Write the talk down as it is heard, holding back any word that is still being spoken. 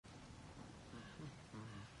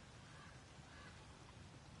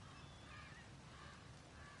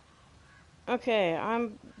Okay,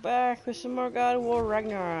 I'm back with some more God of War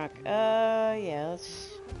Ragnarok. Yeah, let's...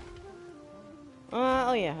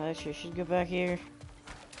 oh yeah, I actually should go back here.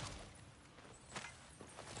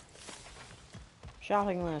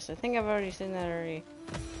 Shopping list. I think I've already seen that already.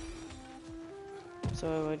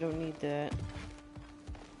 So I don't need that.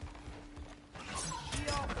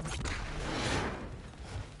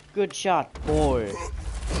 Good shot, boy.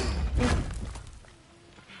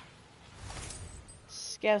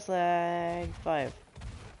 Scout flag 5.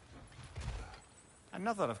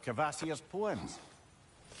 Another of Cavassier's poems.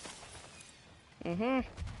 I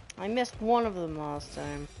missed one of them last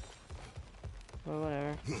time. Or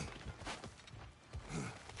whatever.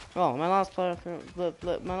 Oh, my last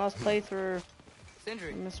playthrough.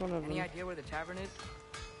 Sindri, I missed one of them. any idea where the tavern is?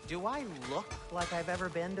 Do I look like I've ever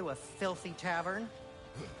been to a filthy tavern?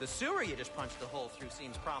 The sewer you just punched the hole through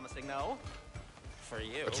seems promising, though. For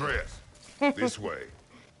you. Atreus, this way.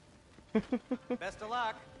 Best of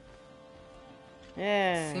luck.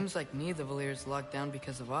 Yeah. Seems like neither Valyr's locked down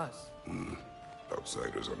because of us.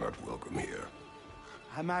 Outsiders are not welcome here.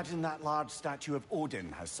 I imagine that large statue of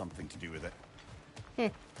Odin has something to do with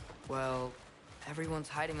it. Well, everyone's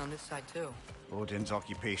hiding on this side too. Odin's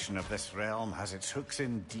occupation of this realm has its hooks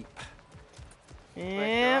in deep. But there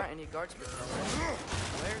Yeah. aren't any guards patrolling.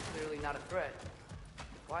 Valyr's clearly not a threat.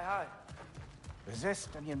 Why hide?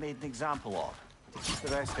 Resist and you're made an example of. To keep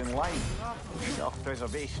the rest in line.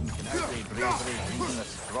 Self-preservation can outweigh bravery even the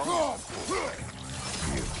strongest. Fear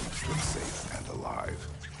keeps them safe and alive.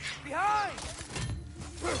 Behind!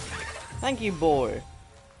 Thank you, boy.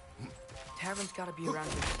 Tavern's gotta be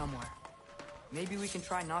around here somewhere. Maybe we can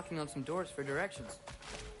try knocking on some doors for directions.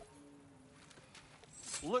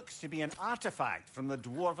 Looks to be an artifact from the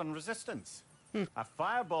Dwarven Resistance. A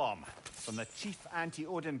firebomb from the chief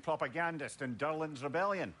anti-Odin propagandist in Durlin's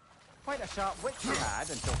rebellion. Quite a sharp wit she had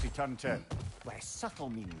until she turned to less subtle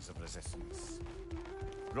means of resistance.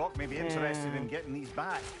 Rock may be interested in getting these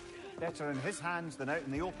back. Better in his hands than out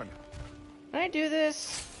in the open. Can I do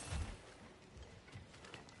this?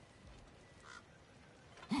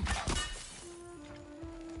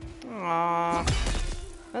 Aww. I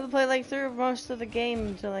have to play like through most of the game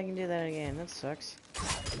until I can do that again. That sucks.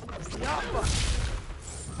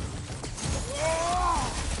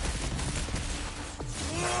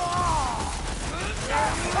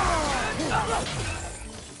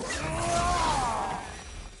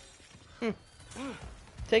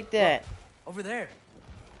 Take that. Over there.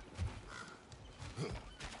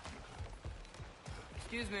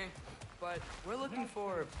 Excuse me, but we're looking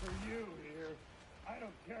for... For you here, I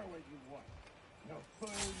don't care what you want. No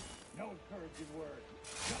food, no encouraging words,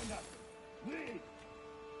 no nothing.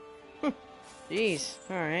 Leave! Jeez.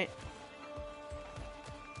 Alright.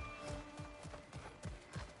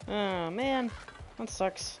 Oh, man. That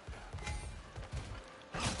sucks.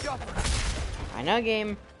 I know,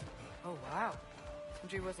 game. Oh, wow.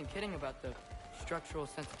 Sindri wasn't kidding about the structural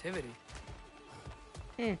sensitivity.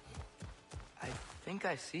 I think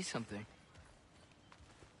I see something.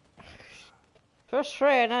 First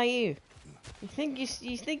Freya, not you. You think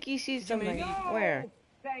you see something? No! Where?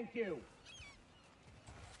 Thank you.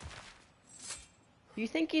 You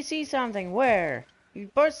think you see something? Where? You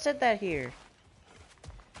both said that here.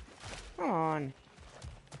 Come on.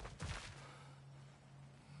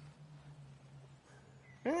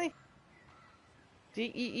 Really? Do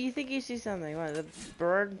you think you see something? What, the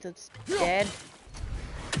bird that's dead?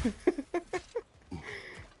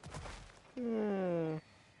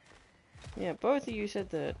 Yeah, both of you said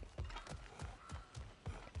that.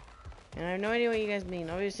 And I have no idea what you guys mean.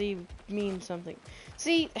 Obviously, you mean something.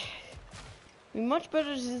 See, it'd be much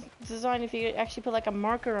better design if you could actually put like a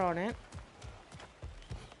marker on it.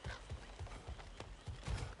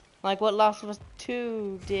 Like what Last of Us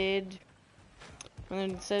 2 did. And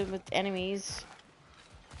then instead with enemies.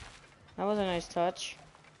 That was a nice touch.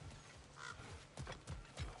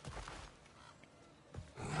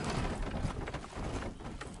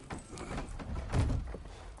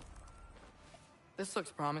 This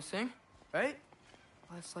looks promising, right?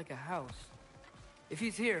 Well, it's like a house. If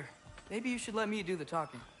he's here, maybe you should let me do the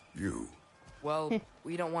talking. You. Well,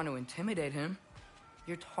 we don't want to intimidate him.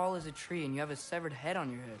 You're tall as a tree and you have a severed head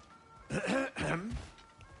on your head.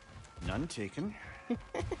 None taken.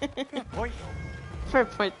 Point. Fair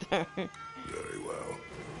point there. Very well.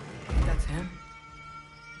 That's him.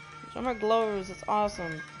 Summer glows, it's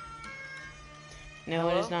awesome. No,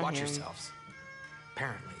 it is not Watch him. yourselves.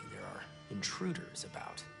 Apparently, there are intruders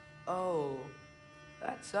about. Oh,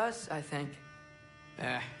 that's us, I think.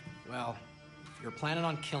 Well, if you're planning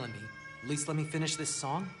on killing me, at least let me finish this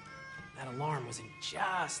song. That alarm was in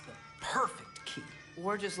just the perfect key.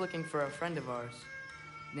 We're just looking for a friend of ours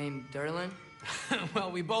named Derlin.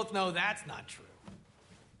 Well, we both know that's not true.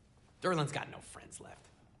 Derlin's got no friends left.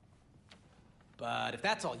 But if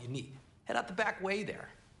that's all you need, head out the back way there,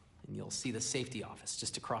 and you'll see the safety office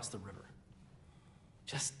just across the river.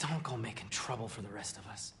 Just don't go making trouble for the rest of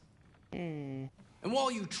us. And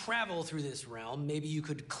while you travel through this realm, maybe you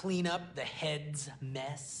could clean up the head's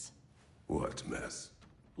mess? What mess?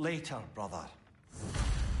 Later, brother.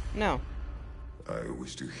 No. I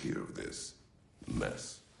wish to hear of this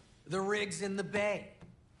mess. The rig's in the bay.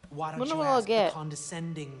 Why don't Wonder you what I'll ask the get.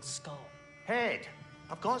 condescending skull? Head,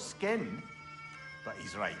 I've got skin. But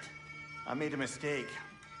he's right. I made a mistake.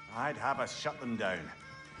 I'd have us shut them down.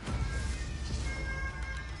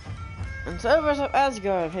 And servers of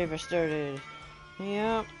Asgard paper started.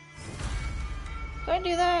 Yep. Did I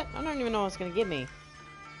do that? I don't even know what it's gonna give me.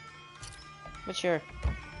 But sure.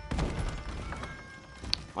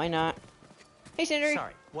 Why not? Hey, Sindri.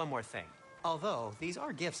 Sorry, one more thing. Although, these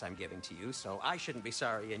are gifts I'm giving to you, so I shouldn't be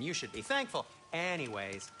sorry and you should be thankful.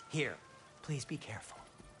 Anyways, here, please be careful.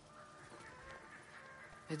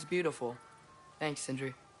 It's beautiful. Thanks,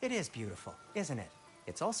 Sindri. It is beautiful, isn't it?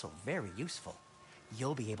 It's also very useful.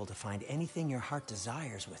 You'll be able to find anything your heart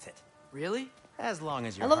desires with it. Really? As long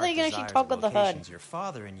as your I love heart that you can actually desires talk with the HUD. locations your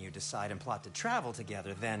father and you decide and plot to travel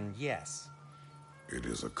together, then yes. It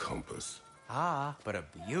is a compass. Ah, but a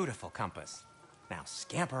beautiful compass. Now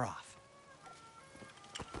scamper off.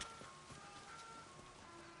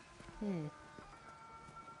 I mean,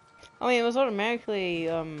 it was automatically,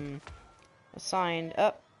 assigned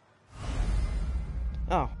up.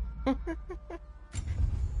 Oh.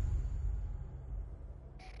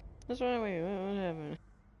 That's right, wait, what happened?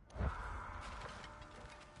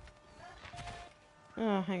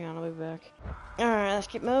 Oh, hang on, I'll be back. Alright, let's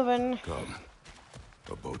keep moving. Come.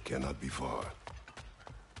 A boat cannot be far.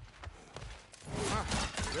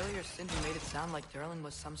 Huh. Earlier, Sindri made it sound like Derlin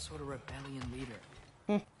was some sort of rebellion leader.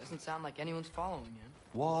 Doesn't sound like anyone's following him.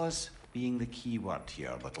 Was being the key word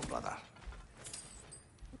here, little brother.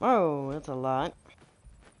 Oh, that's a lot.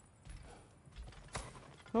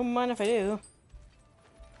 Don't mind if I do.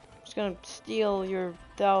 Just gonna steal your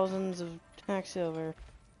thousands of tax silver.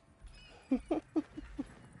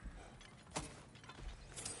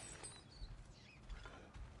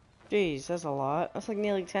 Jeez, that's a lot. That's like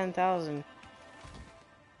nearly 10,000.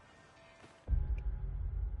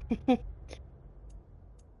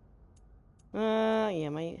 Yeah,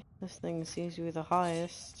 this thing seems to be the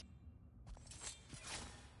highest.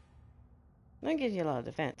 That gives you a lot of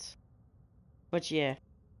defense. Which, yeah,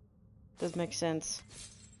 does make sense.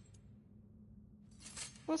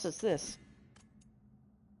 Unless it's this.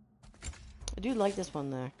 I do like this one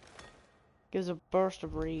though. Gives a burst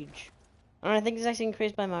of rage. And I think it's actually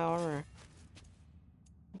increased by my armor.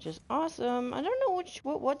 Which is awesome. I don't know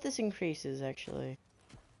what this increases actually.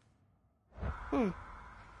 Man,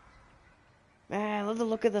 I love the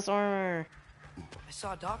look of this armor. I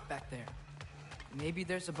saw a dock back there. Maybe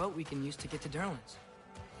there's a boat we can use to get to Derlin's.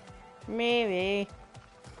 Maybe.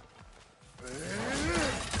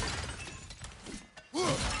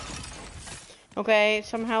 Okay,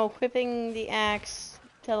 somehow equipping the axe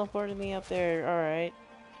teleported me up there. Alright.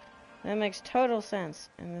 That makes total sense.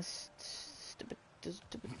 And this stupid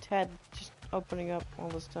head just opening up all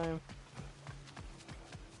this time.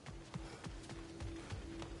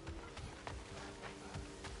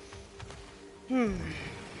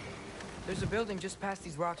 There's a building just past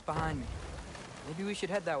these rocks behind me. Maybe we should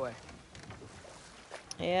head that way.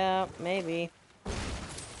 Yeah, maybe.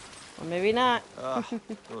 Or maybe not.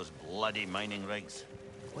 Those bloody mining rigs.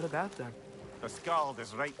 What about them? The Skald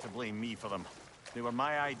is right to blame me for them. They were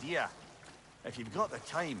my idea. If you've got the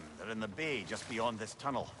time, they're in the bay just beyond this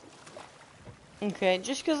tunnel. Okay,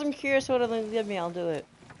 just because I'm curious what it'll give me, I'll do it.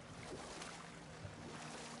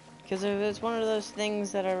 Because if it's one of those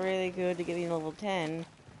things that are really good to give you level 10,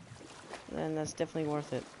 then that's definitely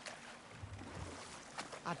worth it.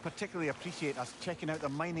 I'd particularly appreciate us checking out the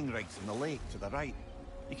mining rigs in the lake to the right.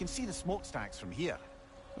 You can see the smokestacks from here.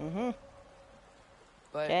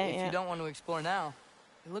 But Okay, if yeah. you don't want to explore now,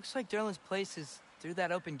 it looks like Derlin's place is through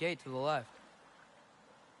that open gate to the left.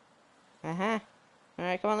 Alright,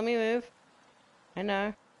 come on, let me move. I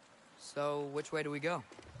know. So, which way do we go?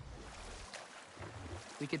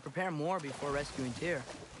 We could prepare more before rescuing Tyr.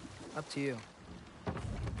 Up to you.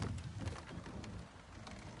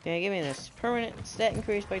 Okay, give me this. Permanent stat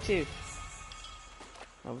increase by 2.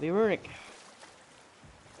 That'll be runic.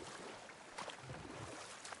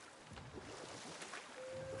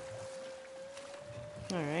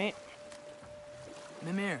 Alright.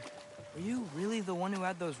 Mimir, were you really the one who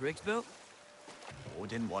had those rigs built?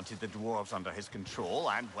 Odin wanted the dwarves under his control,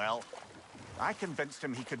 and, well, I convinced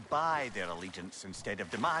him he could buy their allegiance instead of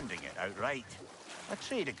demanding it outright. A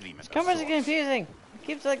trade agreement. Compass is confusing. It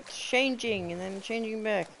keeps like changing and then changing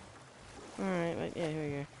back. Alright, but yeah,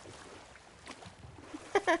 here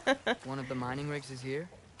we go. One of the mining rigs is here.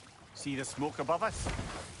 See the smoke above us?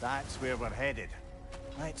 That's where we're headed.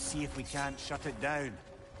 Let's see if we can't shut it down.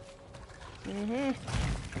 Mm-hmm.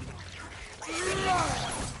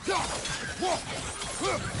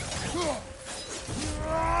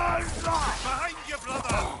 Behind you,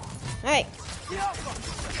 brother! Hey!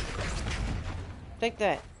 Take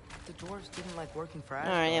that. The dwarves didn't like working for us.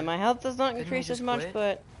 Alright, yeah, my health does not Couldn't increase we as just much, quit?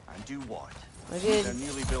 but And do what? I did Their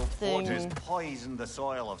newly built forges thing. poisoned the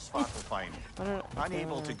soil of Svartalfheim. I don't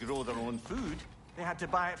Unable to grow their own food, they had to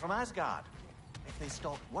buy it from Asgard. If they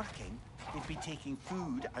stopped working, they'd be taking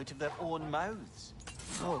food out of their own mouths.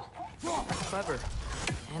 Oh, that's clever.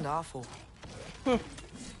 And awful.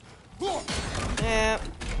 Yeah.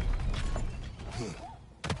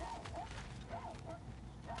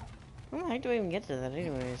 How the heck do I even get to that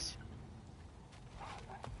anyways?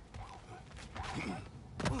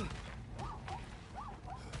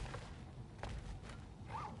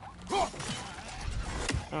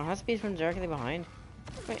 Oh, has to be from directly behind.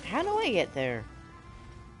 Wait, how do I get there?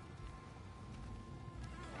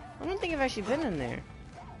 I don't think I've actually been in there.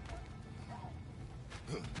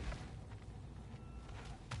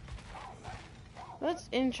 That's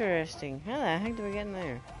interesting. How the heck do we get in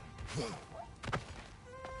there?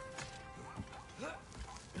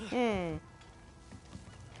 Hmm.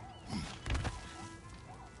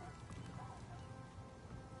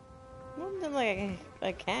 I don't think like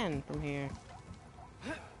I can from here.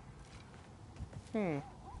 Hmm.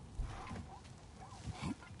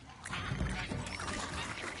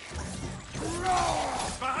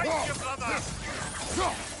 Behind you, brother!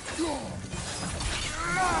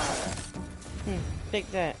 Take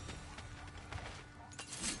that.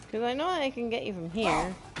 Because I know I can get you from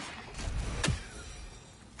here.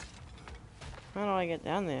 How do I get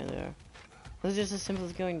down there, though? Is it just as simple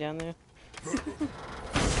as going down there?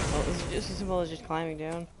 Well, is it just as simple as just climbing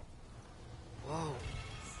down? Whoa.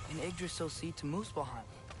 An Yggdrasil seed to Muspelheim.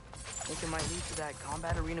 Think it might lead to that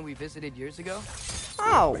combat arena we visited years ago?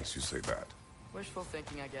 Oh! Makes you say that. Wishful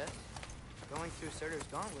thinking, I guess. Going through Surtur's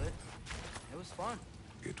gauntlet. It was fun.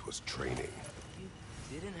 It was training.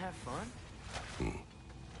 You didn't have fun?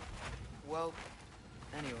 Well,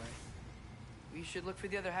 anyway. We should look for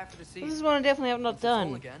the other half of the sea. This is one I definitely have not If it's full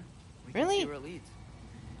done. again, we can Really? see where it leads.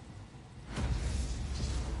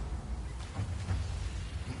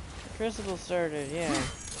 Crucible started, yeah.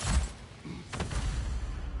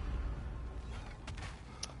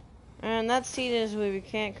 And that seed is we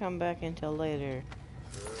can't come back until later.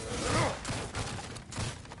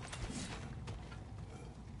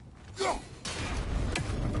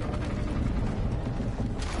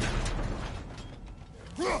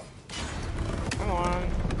 Come on.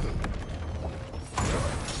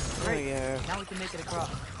 There we go. Now we can make it across.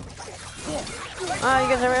 Ah,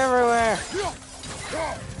 you guys are everywhere.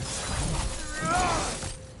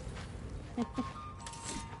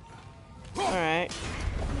 Alright.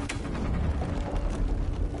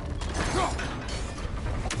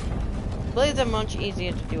 Blades are much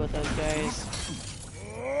easier to deal with those guys.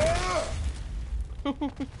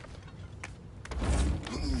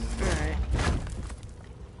 Alright.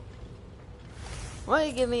 Well,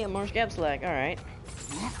 you give me a more scab slack. Alright.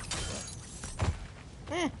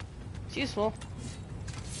 It's useful.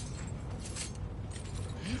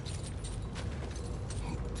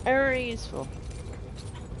 Very useful.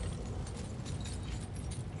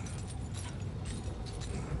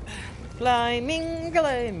 Climbing,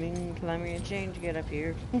 climbing, climbing a chain to get up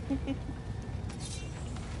here.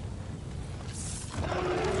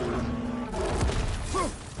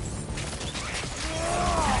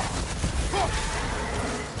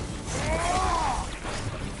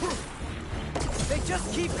 They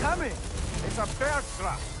just keep coming! It's a bird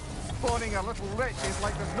trap. Spawning a little witches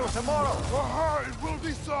like there's no tomorrow. It will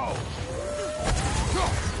be so.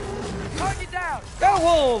 Target down! Go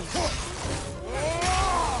wolves!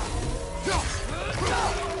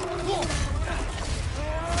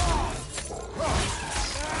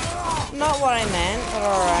 Not what I meant, but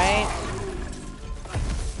alright.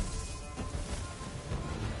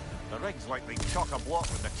 The rig's likely chock-a-block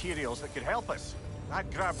with materials that could help us.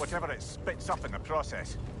 I'd grab whatever it spits up in the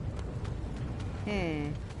process.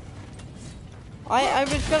 I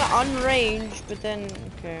was gonna unrange, but then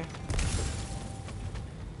okay.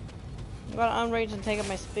 I'm gonna unrange and take up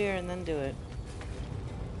my spear and then do it.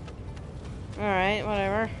 Alright,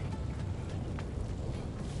 whatever.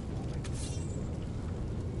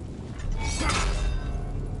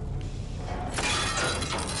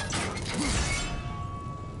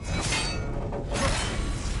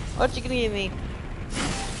 What you gonna give me?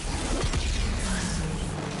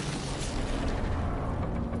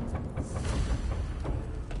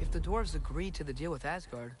 If the dwarves agreed to the deal with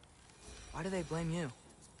Asgard, why do they blame you?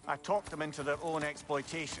 I talked them into their own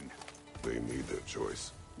exploitation. They made their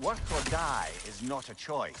choice. Work or die is not a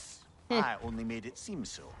choice. I only made it seem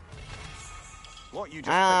so. What you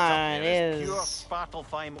just picked up it there is is. pure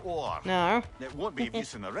Svartalfheim ore. No. It won't be of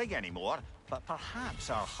use in the rig anymore, but perhaps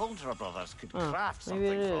our Huldra brothers could craft maybe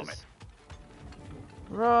something it from is. it.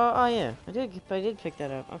 Raw. Oh yeah, I did pick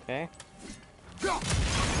that up. Okay.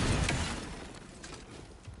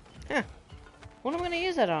 Huh. What am I gonna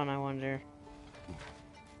use that on? I wonder.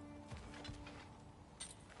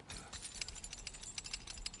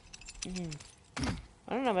 I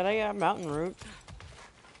don't know, but I got mountain root.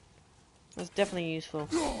 That's definitely useful.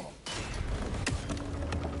 Oh.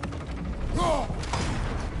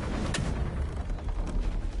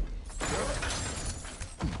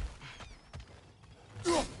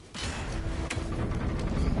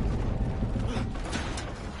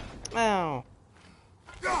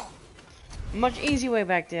 Much easy way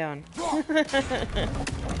back down. I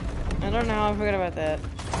don't know how I forgot about that.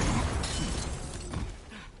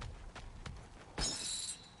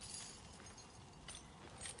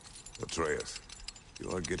 Atreus,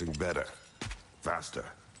 you are getting better. Faster.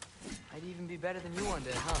 I'd even be better than you one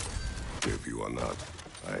day, huh? If you are not,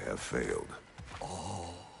 I have failed.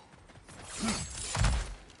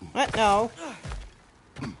 What? No.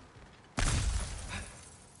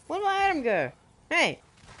 Where'd my item go? Hey!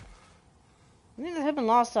 I think that happened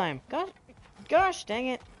last time. Gosh dang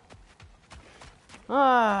it.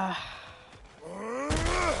 My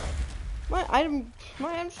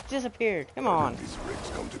item's disappeared. Come on. These rigs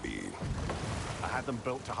come to be. I had them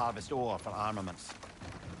built to harvest ore for armaments.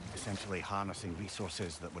 Essentially harnessing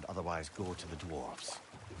resources that would otherwise go to the dwarves.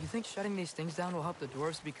 You think shutting these things down will help the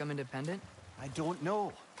dwarves become independent? I don't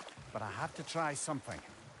know, but I have to try something.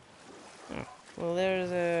 Oh. Well,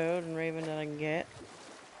 there's a Odin Raven that I can get.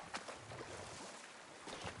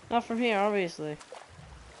 Not from here, obviously.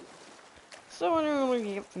 So I don't know what we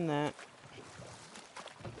can get from that.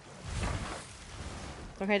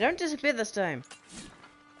 Okay, don't disappear this time.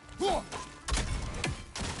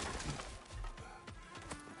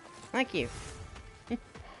 Thank you.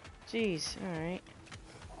 Jeez, alright.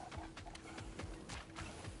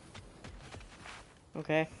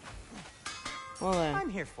 Okay. Well then. I'm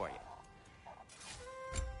here for you.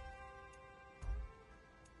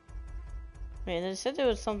 Wait, they said there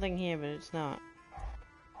was something here, but it's not.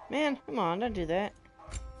 Man, come on, don't do that.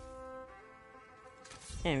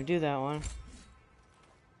 Can't even do that one.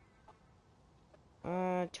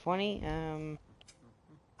 20,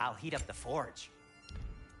 I'll heat up the forge.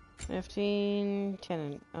 15, 10,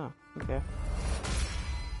 and, oh, okay.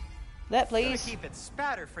 That, Gonna please. keep it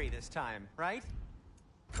spatter-free this time, right?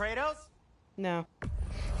 Kratos? No.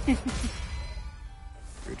 It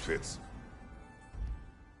fits.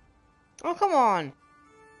 Oh, come on.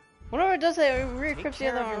 Whatever it does, it Take re-equips the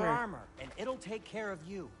care other of your armor. armor, and it'll take care of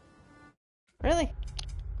you. Really?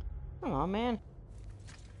 Come on, man.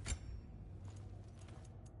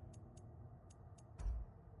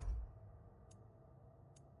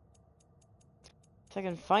 If I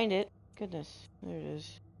can find it. Goodness. There it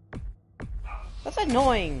is. That's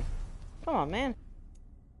annoying. Come on, man.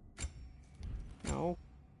 No.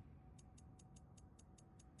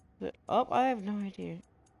 Oh, I have no idea.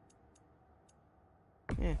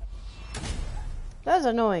 Yeah. That's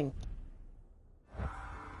annoying.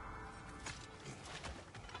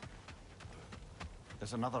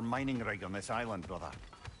 There's another mining rig on this island, brother.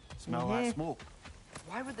 Smell that smoke?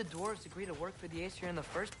 Why would the dwarves agree to work for the Aesir in the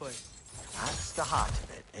first place? That's the heart of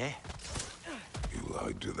it, eh? You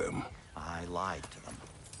lied to them. I lied to them.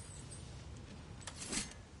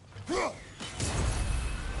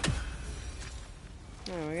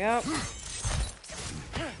 There we go.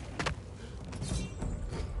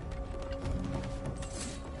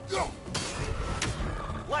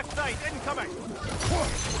 Left side, incoming!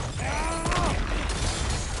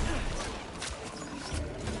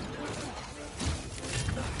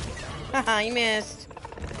 Haha, you missed.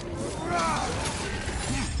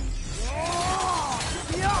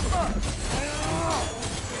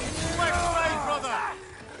 Left side, brother!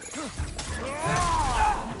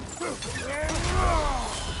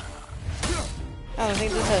 I don't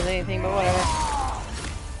think this has anything, but whatever.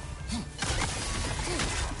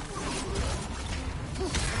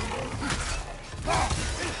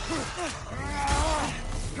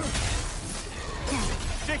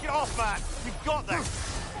 Shake it off, man! You've got this!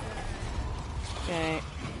 Okay.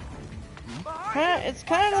 It's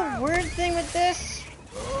kind of a weird thing with this.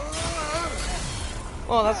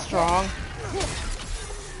 Oh, that's strong.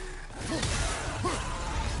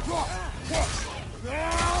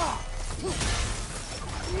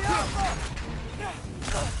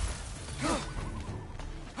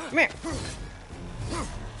 Come here.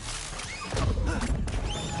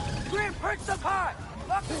 Green, perch up high!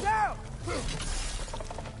 Lock it down!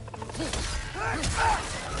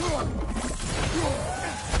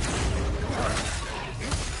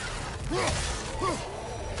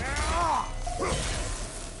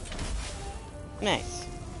 Nice.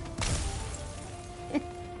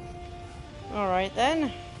 Alright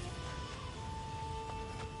then.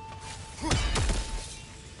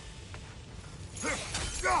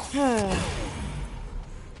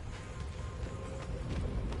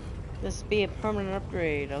 This be a permanent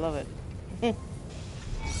upgrade. I love it.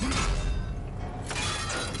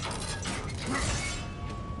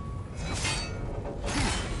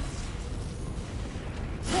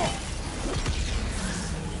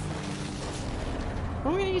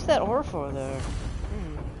 What am I gonna use that ore for, though?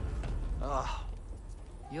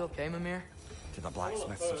 You okay, Mimir? To the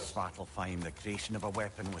blacksmiths of Svartalfheim, the creation of a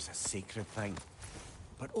weapon was a sacred thing.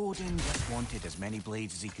 But Odin just wanted as many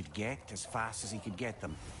blades as he could get, as fast as he could get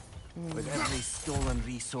them. With every stolen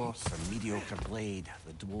resource and mediocre blade,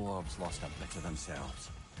 the dwarves lost a bit of themselves.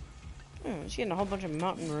 She's getting a whole bunch of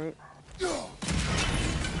mountain root.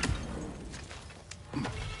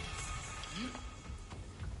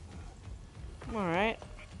 Alright.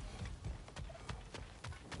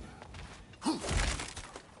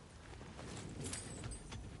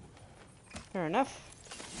 Fair enough.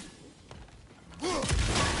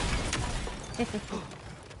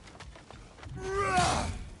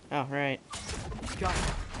 Oh, right. Got it.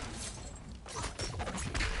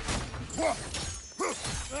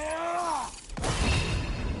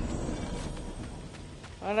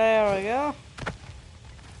 Well, there we go.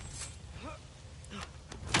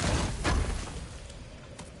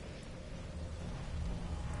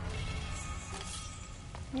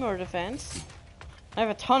 More defense. I have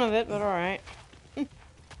a ton of it, but alright.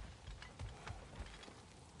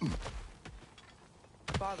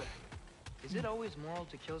 Father, is it always moral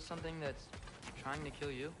to kill something that's trying to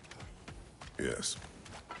kill you? Yes.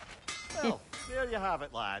 Well, there you have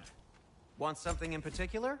it, lad. Want something in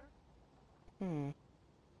particular? I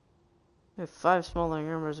have 5 smoldering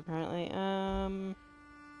embers, apparently.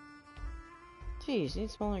 Jeez,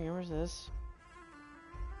 need smoldering embers for this.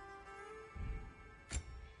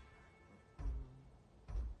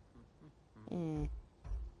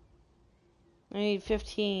 I need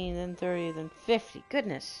 15, then 30, then 50.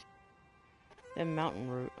 Goodness. Then mountain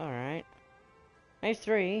root. Alright. I have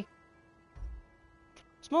 3.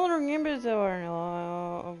 Smoldering embers, though,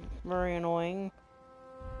 are very annoying.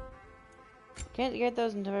 Can't get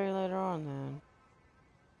those until very later on, then.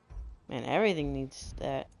 Man, everything needs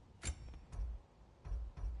that.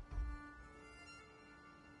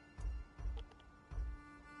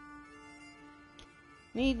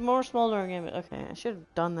 Need more smoldering embers. Okay, I should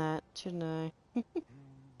have done that, shouldn't I?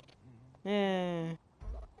 Yeah.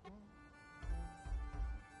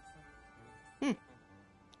 Can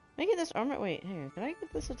I get this armor? Wait, hang on. Can I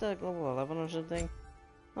get this at level 11 or something?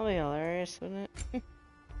 That'll be hilarious, wouldn't it?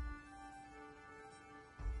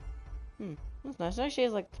 That's nice. It actually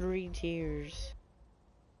has like 3 tiers.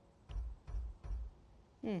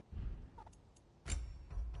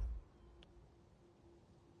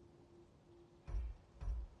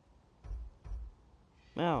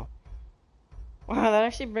 Oh. Wow, that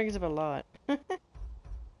actually brings up a lot.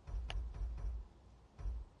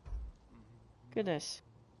 Goodness.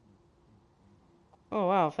 Oh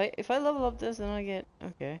wow, if I level up this, then I get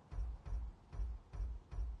okay.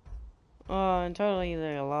 Oh, and totally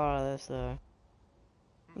like a lot of this though.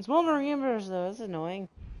 And smoldering embers though, that's annoying.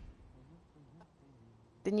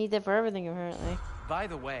 They need that for everything apparently. By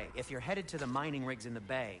the way, if you're headed to the mining rigs in the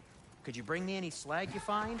bay, could you bring me any slag you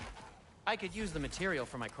find? I could use the material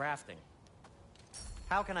for my crafting.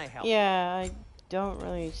 How can I help? Yeah, I don't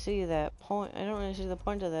really see that point. I don't really see the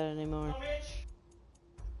point of that anymore.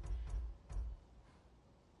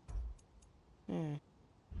 Yeah.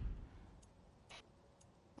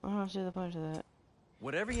 I don't see the point of that.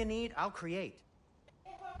 Whatever you need, I'll create.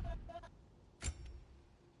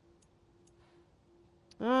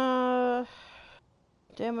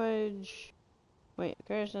 Damage. Wait,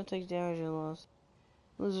 character not takes damage and loss.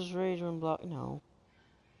 Loses rage when blocked. No.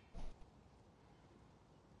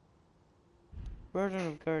 Burden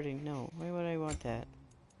of guarding. No. Why would I want that?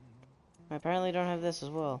 I apparently don't have this as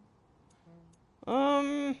well.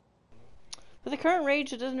 For the current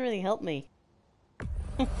rage, it doesn't really help me.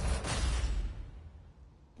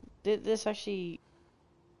 Did this actually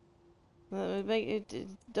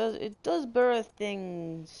It does birth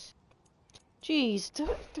things. Jeez,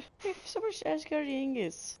 so much Asgardian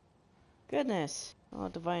ingots. Goodness. Oh,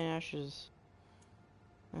 divine ashes.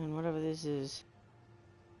 And whatever this is.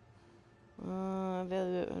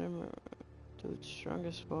 Available to its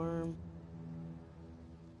strongest form.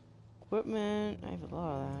 Equipment. I have a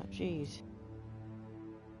lot of that. Jeez.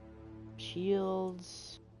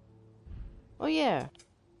 Shields. Oh yeah.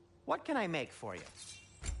 What can I make for you?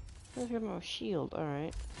 Let's get my shield.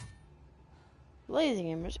 Alright. Blazing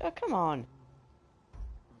image. Oh, come on.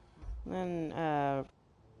 Then,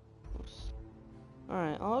 oops.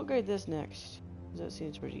 Alright, I'll upgrade this next. That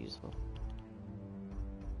seems pretty useful.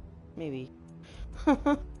 Maybe. What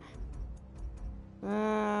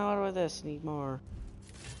about this? Need more.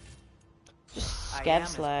 Just I am, scab as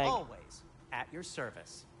slag. always, at your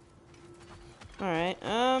service. Alright,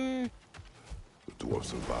 The dwarf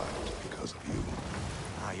survived because of you.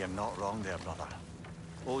 Ah, you're not wrong there, brother.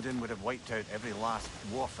 Odin would have wiped out every last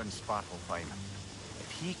dwarf in Svartalfheim.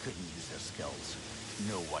 If he couldn't use their skills,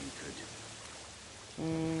 no one could.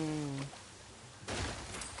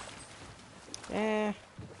 Eh.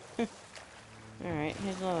 Alright,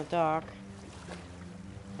 here's another dock.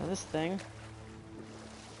 Now this thing.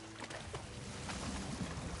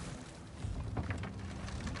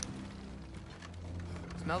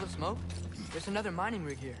 Smell the smoke? There's another mining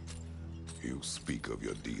rig here. You speak of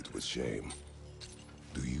your deeds with shame.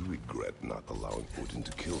 Do you regret not allowing Odin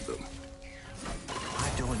to kill them? I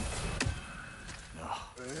don't. No.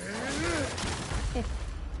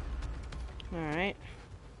 Alright.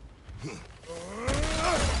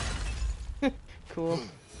 Cool.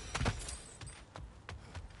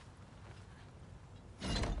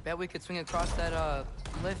 Bet we could swing across that,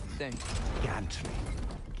 lift thing. Gantry.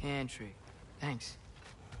 Gantry. Thanks.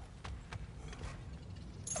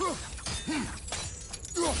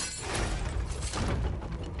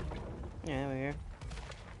 Yeah, we're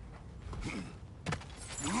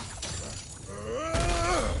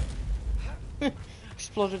here.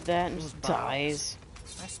 Exploded that and just dies.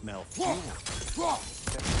 I smell fuel.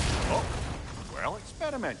 Oh, well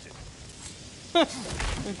experimented.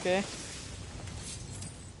 Okay.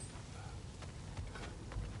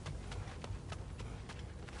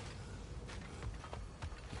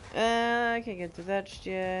 I can't get to that just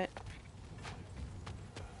yet.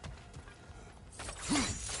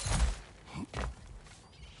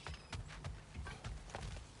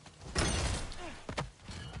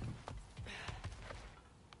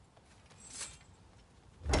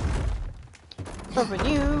 Open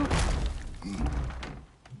you.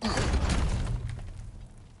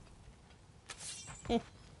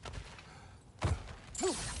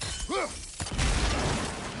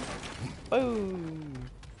 Boom.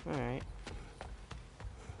 All right.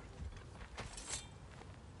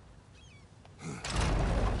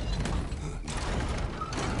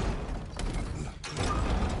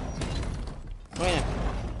 Wait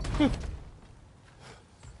a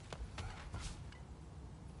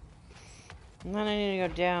And then I need to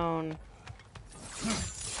go down.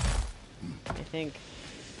 I think.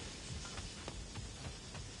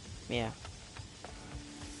 Yeah.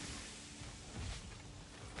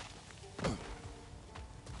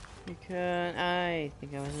 Because I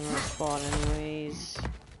think I was in the right spot anyways.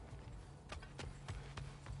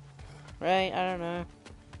 Right? I don't know.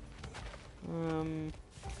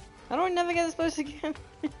 How do I navigate this place again?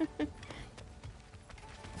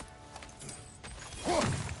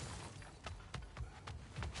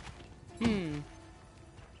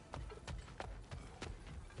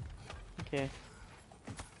 Okay.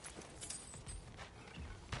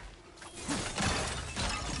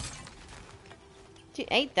 Gee,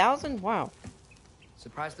 8,000? Wow.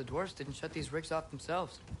 Surprised the dwarves didn't shut these rigs off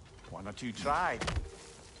themselves. One or two tried.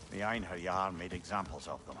 The Einherjar made examples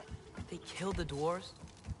of them. They killed the dwarves?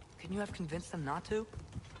 Couldn't you have convinced them not to?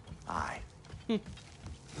 Aye. Aye,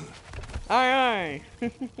 aye.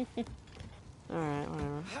 Alright,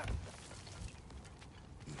 whatever.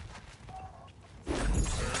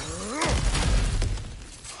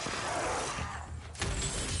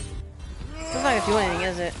 It's not gonna do anything,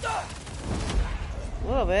 is it? A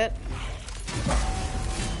little bit.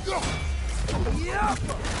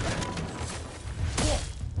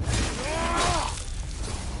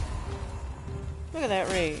 Look at that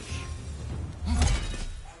rage.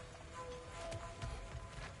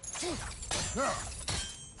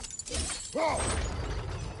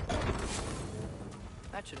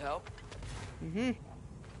 That should help. Mm-hmm.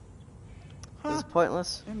 This is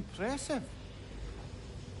pointless. Impressive.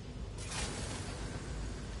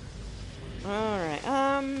 Alright,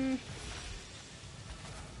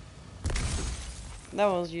 That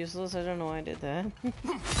was useless. I don't know why I did that.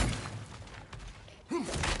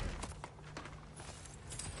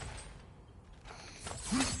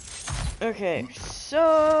 Okay,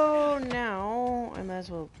 so now I might as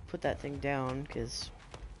well put that thing down, because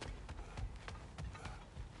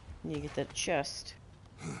you get that chest.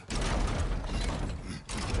 Oh,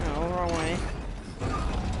 wrong way.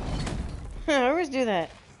 I always do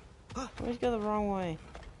that. I always go the wrong way.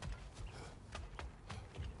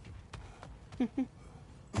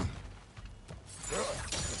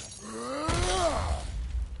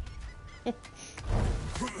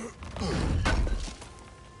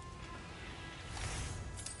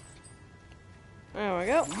 There we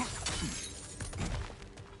go.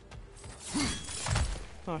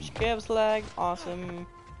 Oh, scab slag. Awesome.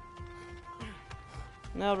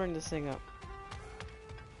 Now I'll bring this thing up.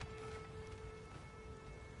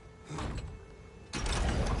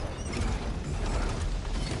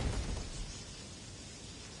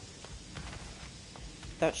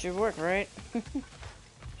 That should work, right?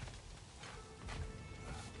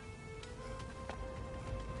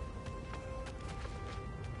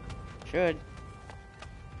 Should.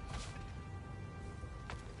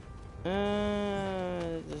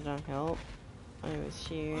 That does not help. I was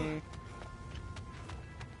here.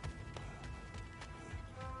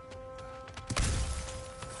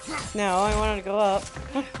 No, I wanted to go up.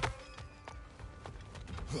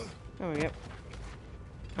 There we go.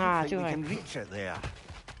 Ah, too we high. can reach it there.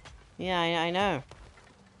 Yeah, I know.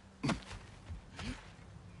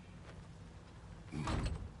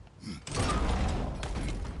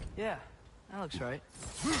 Yeah, that looks right.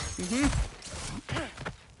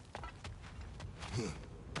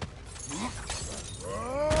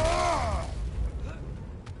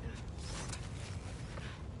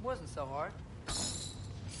 Wasn't so hard.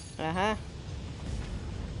 Uh-huh.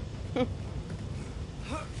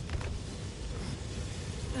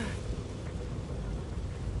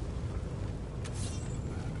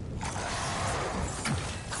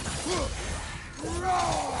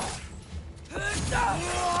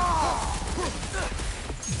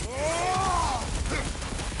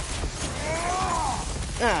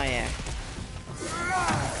 Oh, yeah.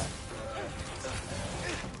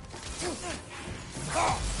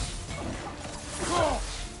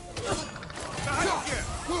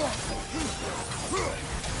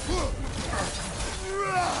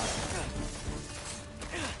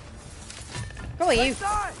 Go away, you.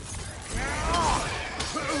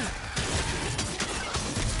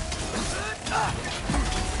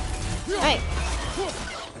 Hey.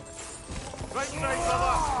 Right side,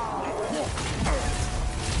 brother.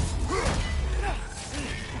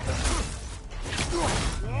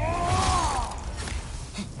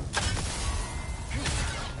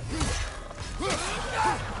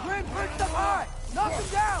 Ring, perched up high! Knock him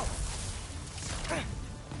down!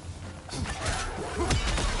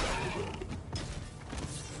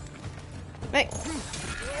 Hey.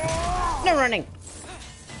 No running.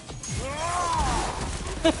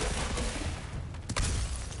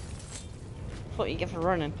 What you get for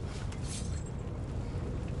running.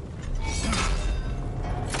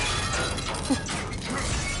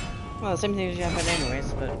 Well, the same thing as you have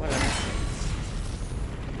anyways, but whatever.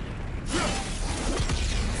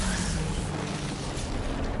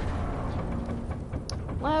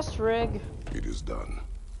 Last rig. It is done.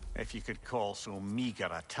 If you could call so meager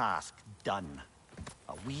a task done.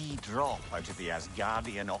 A wee drop out of the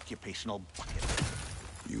Asgardian occupational bucket.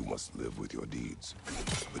 You must live with your deeds,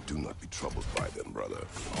 but do not be troubled by them, brother.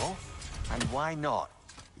 Oh? And why not?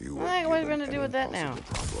 You What are you gonna do with that now?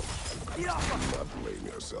 Do not blame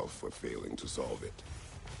yourself for failing to solve it.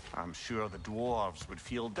 I'm sure the dwarves would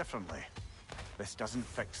feel differently. This doesn't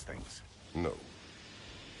fix things. No,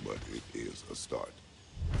 but it is a start.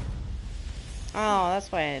 Oh, that's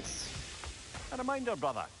why it's... A reminder,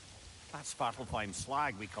 brother. That Svartalfheim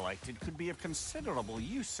slag we collected could be of considerable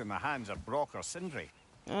use in the hands of Brock or Sindri.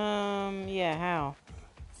 Yeah, how?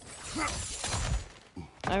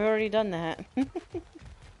 I've already done that.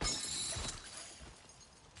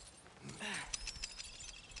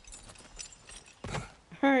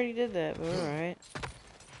 I already did that, but alright.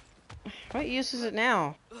 What use is it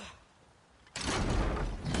now?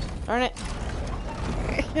 Darn it.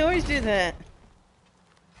 I always do that.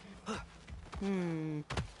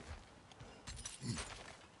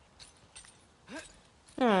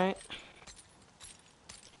 Alright.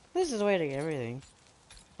 This is the way to get everything.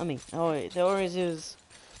 I mean, oh wait, there always is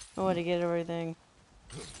a way to get everything.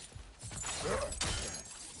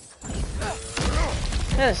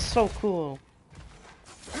 That is so cool.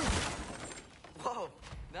 Whoa,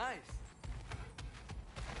 nice.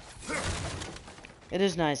 It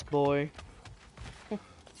is nice, boy.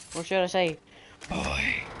 Or should I say,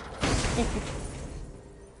 boy?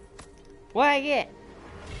 What I get?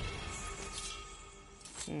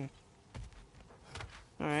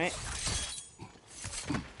 Alright.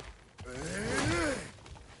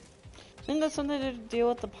 Isn't that something to deal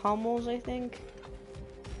with the pommels, I think?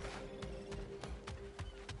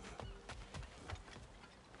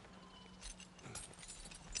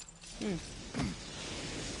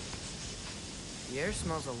 The air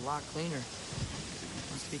smells a lot cleaner.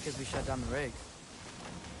 Must be because we shut down the rig.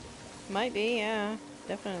 Might be, yeah.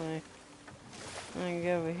 Definitely. I can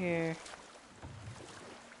go over here.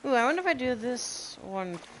 Ooh, I wonder if I do this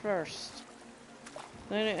one first.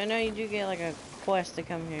 I know you do get like a quest to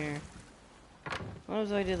come here. What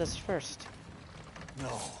if I do this first?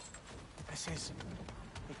 No. This is...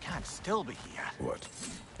 It can't still be here. What?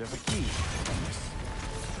 There's a key on this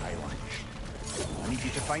island. I need you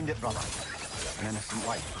to find it, brother. An innocent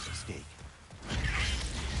life is at stake.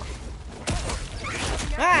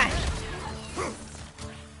 Ah!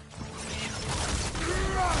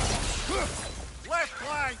 Left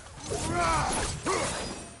flank!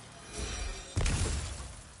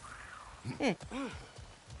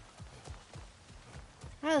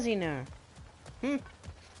 How does he know?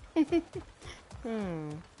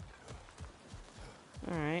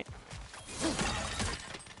 Alright.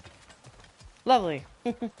 Lovely.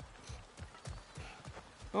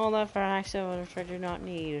 All that for access which I do not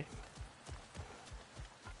need.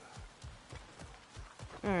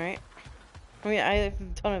 Alright. I mean, I have a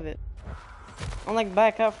ton of it. I'm like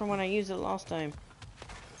back up from when I used it last time.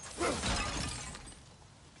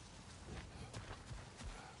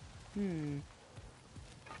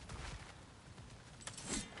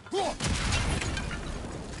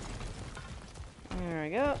 There we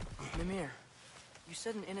go. Mimir, you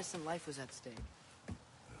said an innocent life was at stake.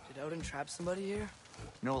 Did Odin trap somebody here?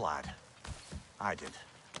 No, lad. I did.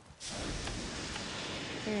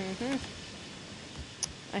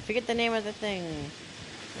 I forget the name of the thing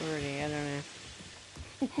already. I don't know.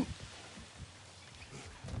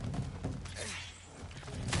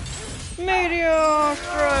 Meteor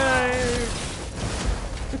strike!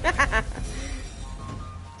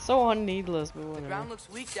 So needless, but The whatever. ground looks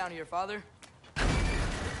weak down here, Father.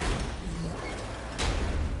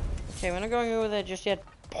 Okay, we're not going over there just yet.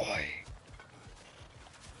 Boy.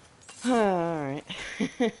 Alright.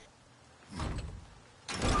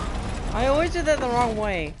 I always do that the wrong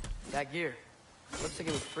way. That gear. Looks like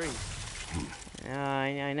it was free.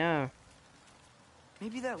 Yeah, I know.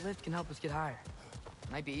 Maybe that lift can help us get higher.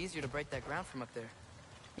 Might be easier to break that ground from up there.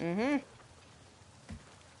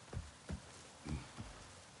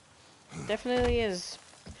 Definitely is.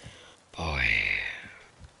 Boy.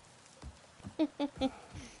 Think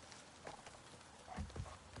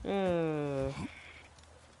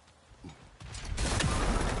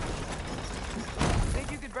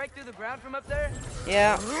you could break through the ground from up there?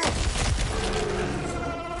 Yeah.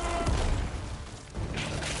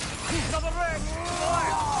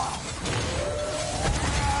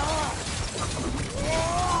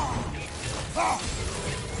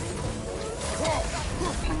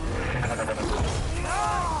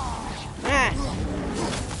 Ah.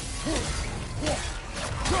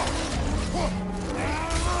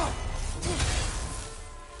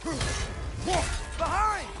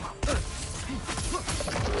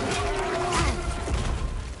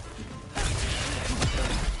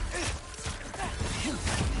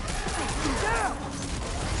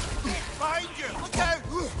 Behind you! Look out!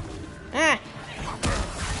 Ah.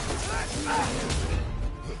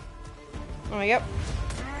 Oh my god.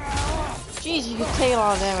 Jeez, you can take a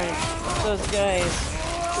lot of damage with those guys.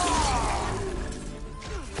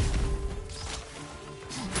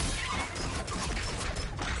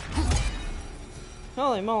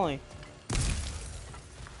 Holy moly.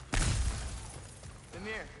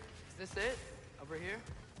 Mimir, is this it? Over here?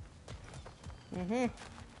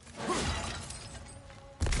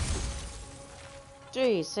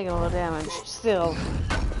 Jeez, taking a lot of damage. Still.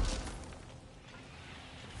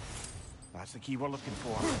 That's the key we're looking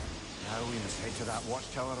for. Now we must head to that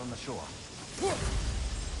watchtower on the shore.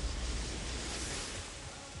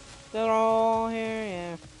 They're all here,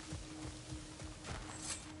 yeah.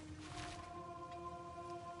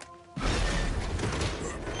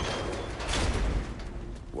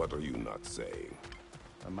 What are you not saying?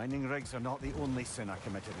 The mining rigs are not the only sin I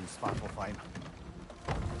committed in Svartalfheim.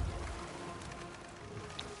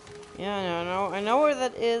 Yeah, I know where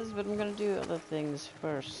that is, but I'm gonna do other things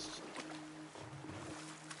first.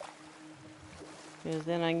 Because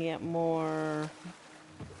then I can get more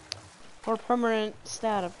permanent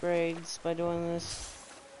stat upgrades by doing this.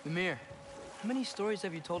 Mimir, how many stories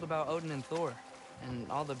have you told about Odin and Thor? and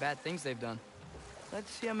all the bad things they've done.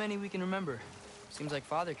 Let's see how many we can remember. Seems like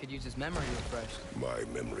Father could use his memory refreshed. My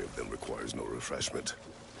memory of them requires no refreshment.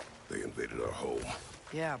 They invaded our home.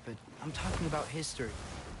 Yeah, but I'm talking about history.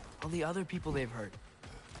 All the other people they've hurt.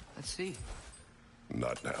 Let's see.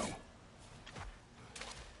 Not now.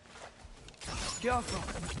 Get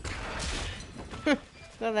off him.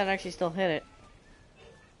 Glad that actually still hit it.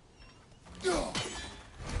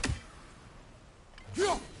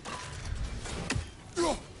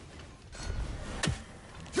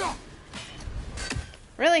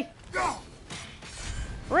 Really?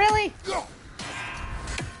 Really?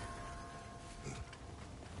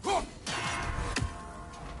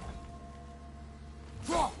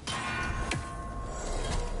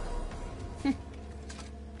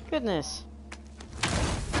 Goodness.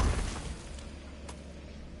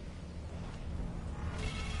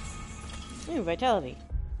 Ooh, vitality.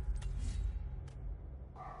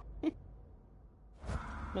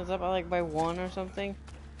 Was that by like by 1 or something?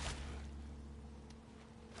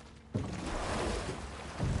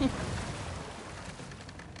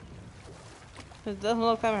 It doesn't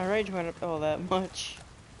look like my rage went up all that much.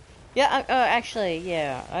 Yeah, actually,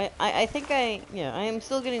 yeah. I think I am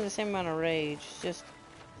still getting the same amount of rage. It's just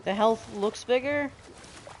the health looks bigger.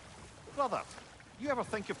 Brother, you ever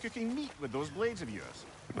think of cooking meat with those blades of yours?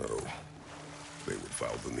 No. They would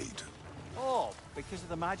foul the meat. Oh, because of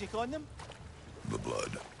the magic on them? The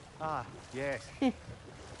blood. Ah, yes.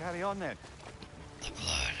 Carry on then.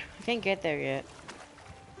 I can't get there yet.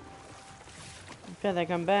 Until they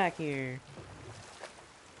come back here.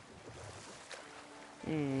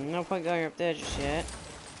 No point going up there just yet.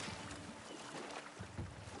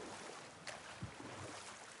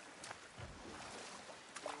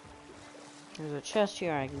 There's a chest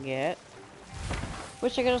here I can get.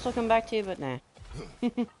 Wish I could also come back to, but nah.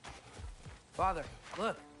 Father,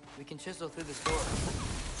 look. We can chisel through this door.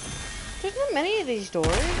 There's not many of these doors.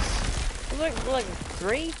 There's like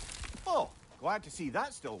 3. Oh, glad to see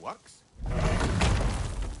that still works.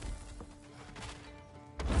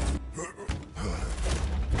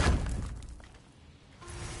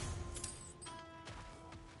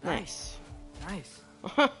 Nice. Nice.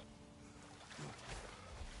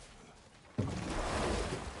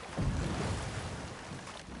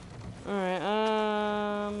 Alright,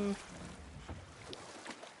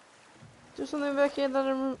 there's something back here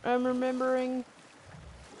that I'm remembering.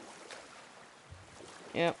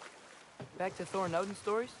 Yep. Back to Thor and Odin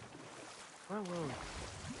stories? Where were we?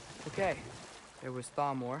 Okay. There was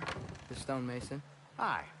Thalmor, the stonemason.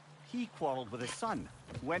 Aye, he quarreled with his son.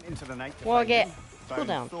 Went into the night to Well, I find get him, found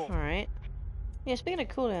cooldown. Thor. Alright. Yeah, speaking of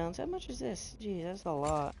cooldowns, how much is this? Gee, that's a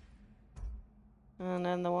lot. And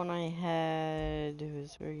then the one I had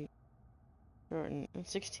was very short and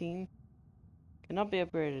 16. Cannot be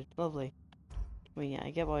upgraded. Lovely. Well, yeah, I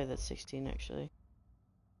get why that's 16 actually.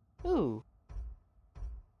 Ooh.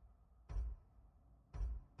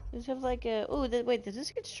 Does it have like a... Ooh, wait, does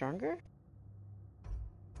this get stronger?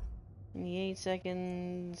 28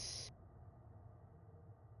 seconds.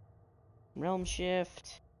 Realm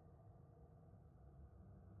shift.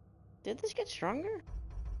 Did this get stronger?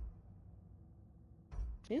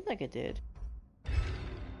 Seems like it did.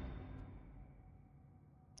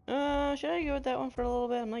 Should I go with that one for a little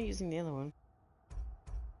bit? I'm not using the other one.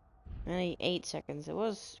 Only 8 seconds. It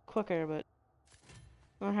was quicker, but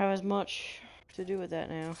I don't have as much to do with that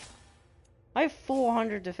now. I have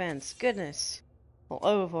 400 defense. Goodness. Well,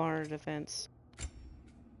 over 400 defense.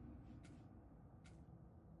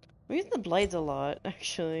 I'm using the blades a lot,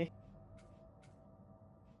 actually.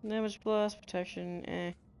 Damage plus, protection,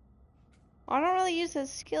 eh. I don't really use that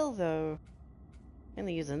skill, though.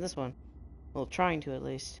 Only using this one. Well, trying to, at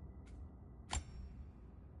least.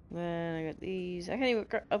 Then I got these. I can't even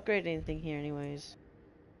upgrade anything here, anyways.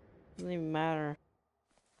 Doesn't even matter.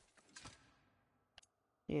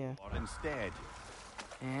 Yeah. Or instead,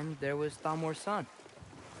 And there was Thalmor's son,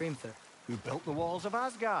 Grimthur. who built the walls of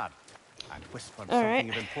Asgard and whispered All something right.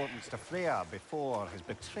 of importance to Freya before his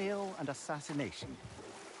betrayal and assassination.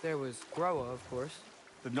 There was Groa, of course.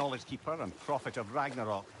 The knowledge keeper and prophet of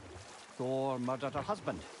Ragnarok. Thor murdered her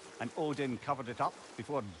husband, and Odin covered it up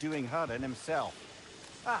before doing her in himself.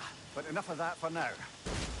 Ah, but enough of that for now.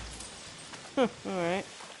 Alright.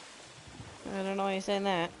 I don't know why you're saying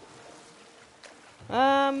that.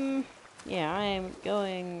 Yeah, I am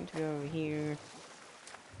going to go over here.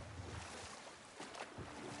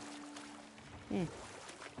 Yeah.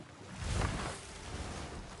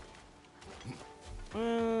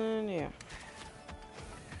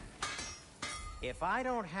 If I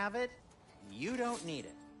don't have it, you don't need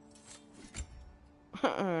it.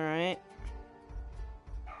 Alright.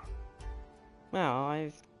 No,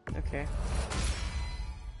 okay.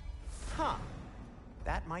 Huh.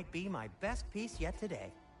 That might be my best piece yet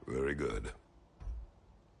today. Very good.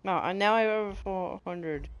 No, and now I have over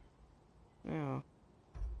 400. Yeah.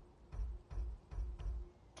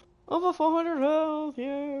 Over 400 health,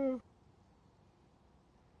 yeah.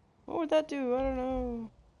 What would that do? I don't know.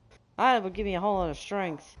 That would give me a whole lot of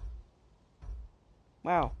strength.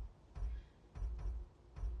 Wow.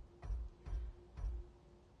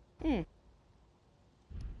 Hmm.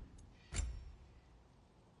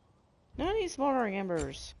 Now I need smoldering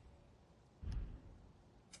embers.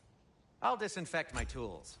 I'll disinfect my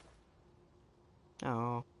tools.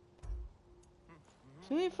 Oh.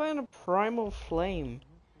 So we find a primal flame.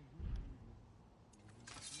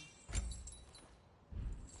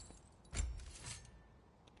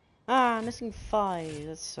 Ah, missing 5.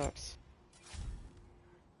 That sucks.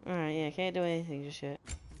 Alright, yeah, can't do anything just yet.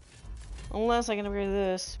 Unless I can upgrade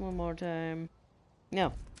this one more time.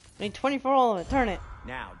 No. I need 24 all of it. Turn it.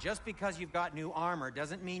 Now, just because you've got new armor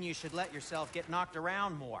doesn't mean you should let yourself get knocked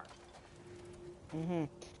around more.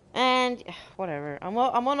 And whatever. I'm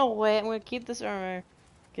gonna wait. I'm gonna keep this armor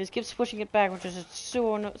because it keeps pushing it back, which is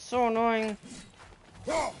so annoying.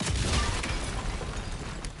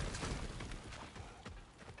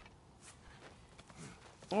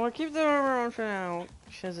 I'm gonna keep the armor on for now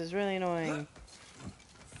because it's really annoying.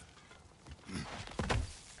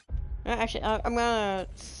 Actually, I'm gonna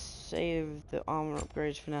save the armor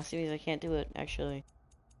upgrades for now. See, because I can't do it actually.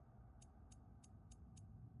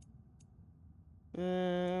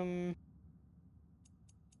 Where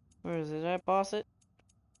is it? Did I boss it?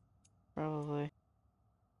 Probably.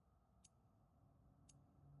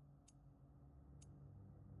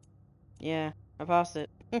 Yeah, I bossed it.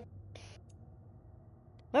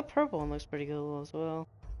 That purple one looks pretty cool as well.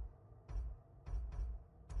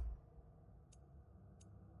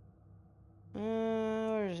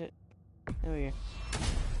 Where is it? There we go.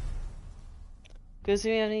 Because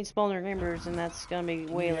we need smaller members, and that's gonna be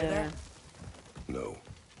way You hear later. that? No.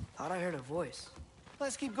 Thought I heard a voice.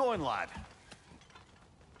 Let's keep going, lad.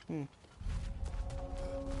 Okay,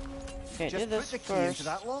 do Just put this the key into first.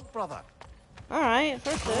 that lock, brother. Alright,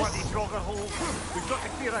 first Bloody this. Grogger holes. We've got to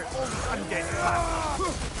clear out all these undead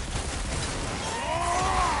bastards.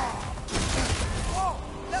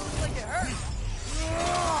 That looks like it hurt.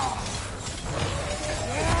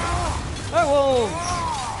 Werewolves!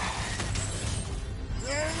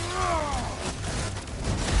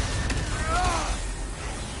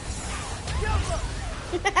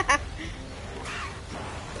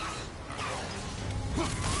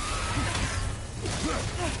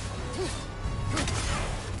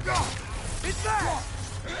 It's back!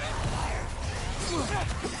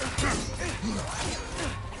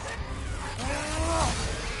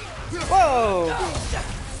 Whoa!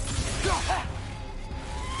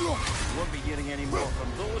 Won't be hearing any more from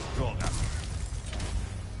those Grogger.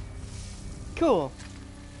 Cool.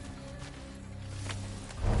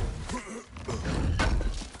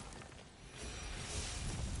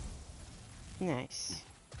 Nice.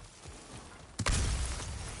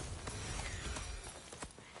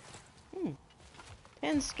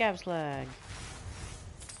 And scab slag.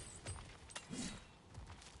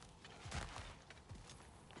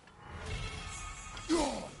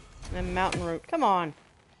 And mountain root. Come on.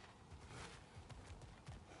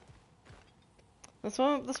 This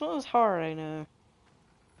one was hard, I know.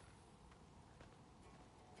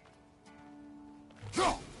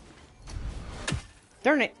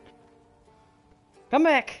 Darn it. Come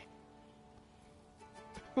back.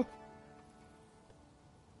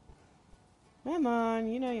 Come on,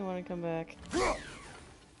 you know you want to come back.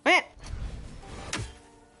 Man.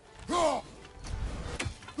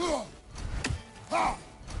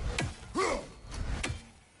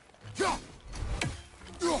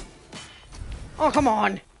 Oh, come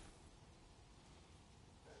on.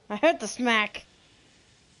 I heard the smack.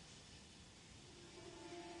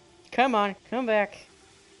 Come on, come back.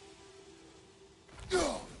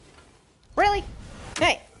 Really?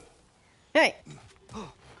 Hey. Hey.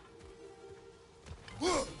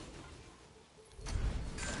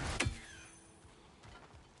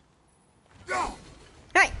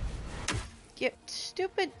 Hey! You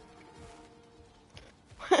stupid.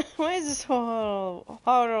 Why is this so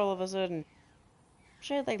hard all of a sudden?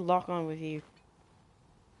 Should I like lock on with you?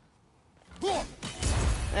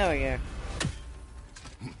 There we go.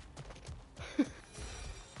 That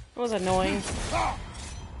was annoying.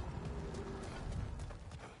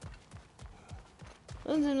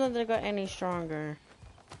 Doesn't seem like they got any stronger.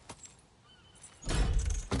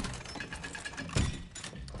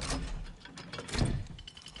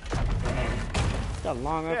 a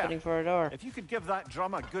long There. opening for a door. If you could give that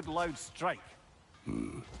drum a good loud strike.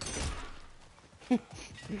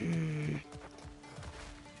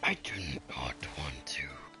 I do not want to,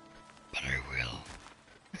 but I will.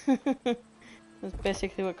 That's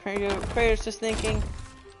basically what Kratos is thinking.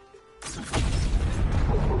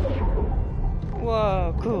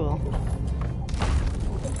 Whoa, cool.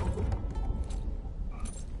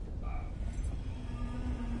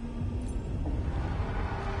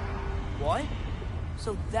 What?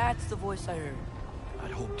 So that's the voice I heard.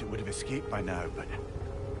 I'd hoped it would have escaped by now, but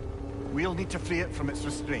we'll need to free it from its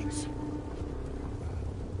restraints.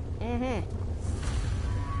 Mm-hmm.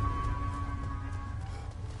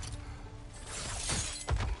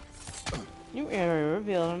 New area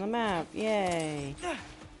revealed on the map. Yay.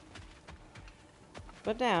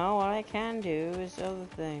 But now, what I can do is other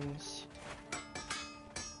things.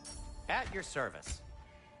 At your service.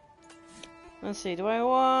 Let's see, do I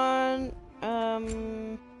want...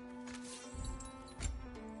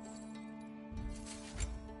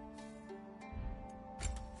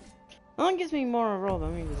 That one gives me more roll, but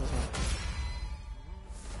maybe this one.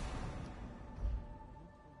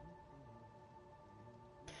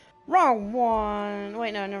 Wrong one!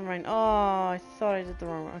 Wait, no, never mind. Oh, I thought I did the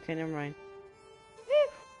wrong one. Okay, never mind.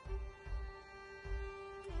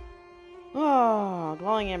 Oh,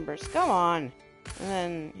 glowing embers. Come on! And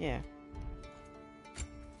then, yeah.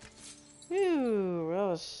 Ooh,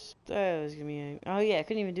 that was gonna be a... Oh yeah, I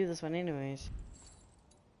couldn't even do this one anyways.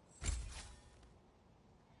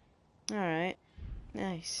 Alright.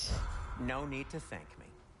 Nice. No need to thank me.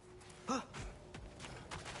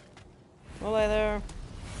 Well, there.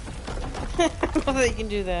 I love that you can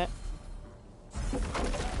do that.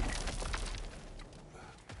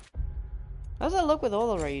 How's that look with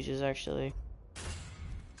all the rages, actually?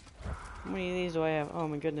 How many of these do I have? Oh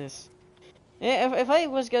my goodness. Yeah, if I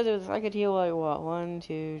was gonna do this, I could heal like what? 1,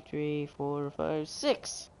 2, 3, 4, 5,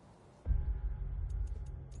 6.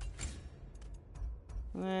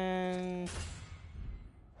 And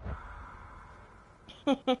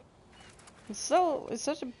then it's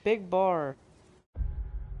such a big bar.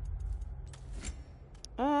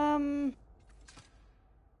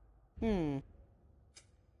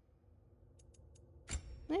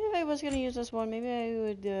 Maybe if I was gonna use this one, maybe I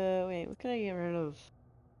would, wait, what could I get rid of?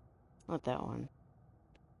 Not that one.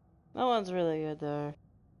 That one's really good, though.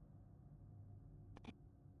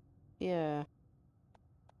 Yeah.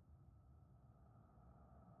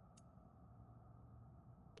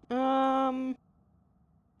 Do I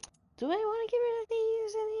want to get rid of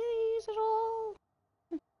these? Any of these at all?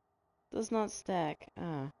 Does not stack.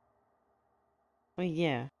 Well,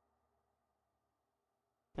 yeah.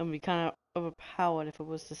 That would be kind of overpowered if it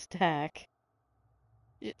was to stack.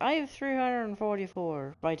 I have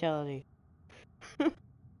 344 vitality. I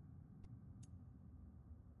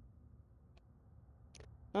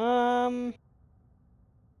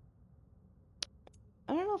don't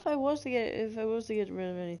know if I was to get rid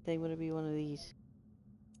of anything, would it be one of these?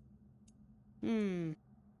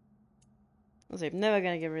 Let's see, I'm never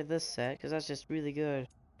gonna get rid of this set, because that's just really good.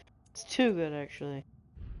 It's too good, actually.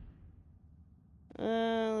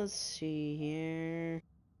 Let's see here.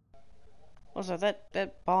 Also,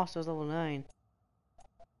 that boss was level 9.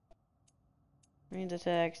 Range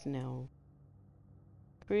attacks, no.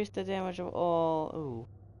 Increase the damage of all. Ooh.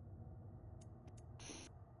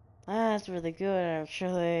 That's really good,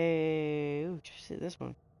 actually. Ooh, just see this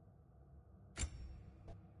one.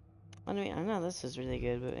 I mean, I know this is really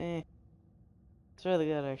good, but it's really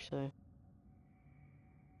good, actually.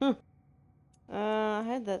 I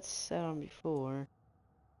had that set on before.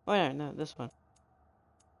 Oh, yeah, no, this one.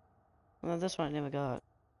 No, this one I never got.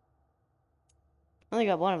 I only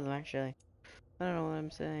got one of them, actually. I don't know what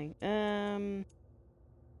I'm saying.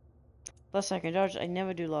 Last second dodge. I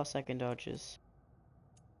never do last second dodges.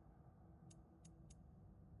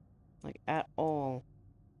 Like, at all.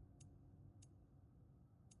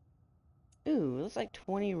 Ooh, that's like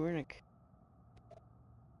 20 runic.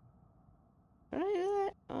 Did I do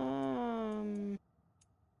that?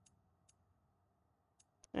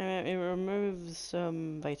 It removes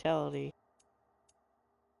some vitality.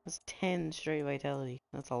 That's 10 straight vitality.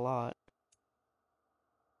 That's a lot.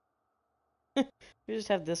 We just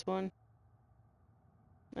have this one.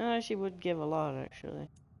 No, actually would give a lot, actually.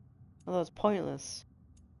 Although it's pointless.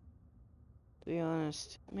 To be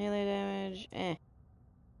honest. Melee damage, I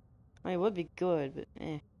mean, it would be good, but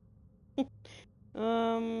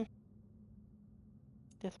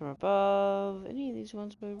Death from above. Any of these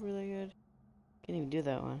ones would be really good. Can't even do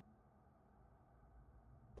that one.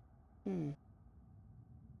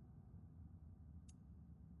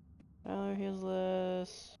 Valor heals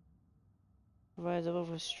less. Provides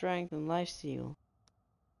with strength and lifesteal.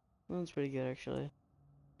 That's pretty good, actually.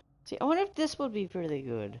 See, I wonder if this would be pretty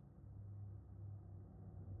good.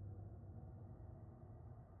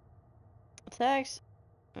 Attacks,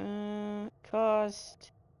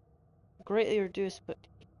 cost greatly reduced, but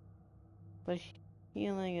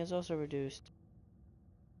healing is also reduced.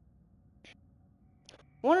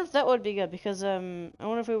 I wonder if that would be good, because, I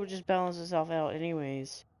wonder if it would just balance itself out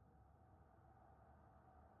anyways.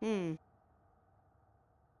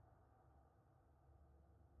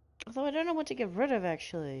 Although I don't know what to get rid of,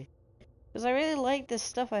 actually. Because I really like this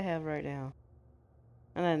stuff I have right now.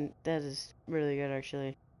 And then, that is really good,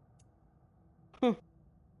 actually.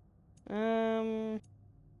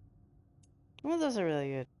 Well, those are really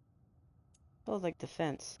good. Oh, like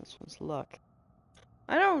defense. This one's luck.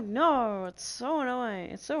 I don't know. It's so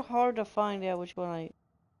annoying. It's so hard to find out which one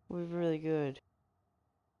was really good.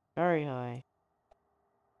 Very high.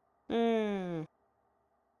 Grant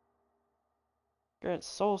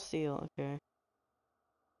soul seal. Okay.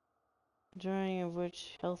 During of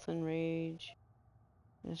which health and rage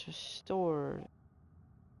is restored.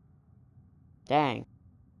 Dang.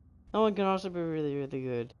 That one can also be really, really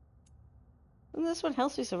good. And this one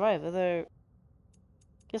helps me survive. Although,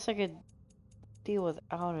 guess I could deal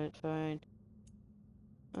without it. Fine.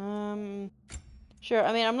 Sure.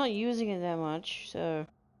 I mean, I'm not using it that much, so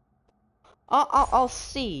I'll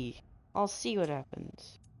see. I'll see what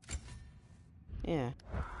happens. Yeah.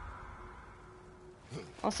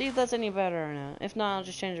 I'll see if that's any better or not. If not, I'll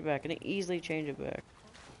just change it back. I can easily change it back.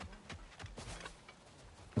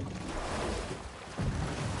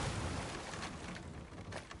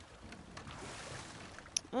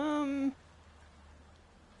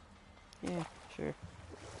 Yeah, sure.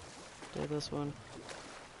 Do this one.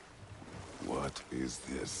 What is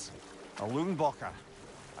this? A Loonbocker.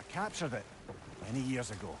 I captured it many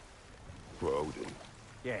years ago. For Odin.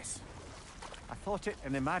 Yes. I thought it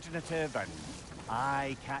an imaginative and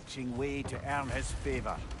eye-catching way to earn his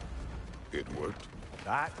favor. It worked.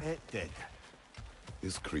 That it did.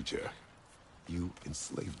 This creature, you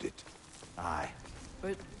enslaved it. Aye.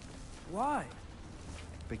 But why?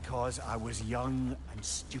 Because I was young and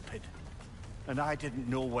stupid. And I didn't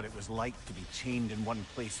know what it was like to be chained in one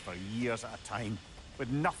place for years at a time, with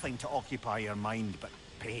nothing to occupy your mind but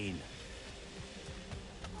pain.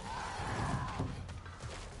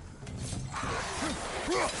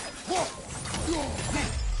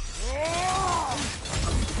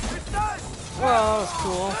 Well, that was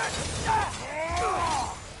cool.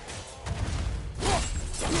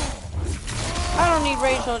 I don't need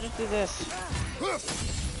rage, so I'll just do this.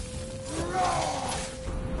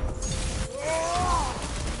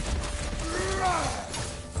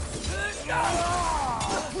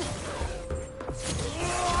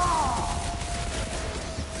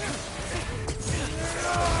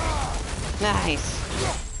 Nice.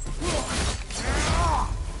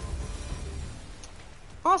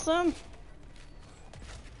 Awesome.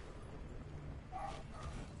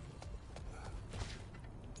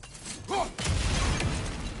 I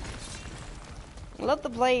love the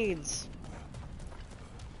blades.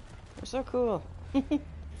 They're so cool.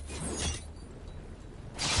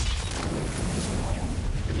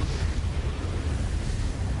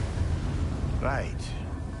 Right.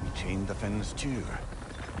 You chained the fins too.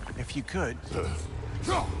 If you could...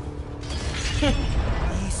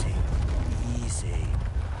 Easy. Easy.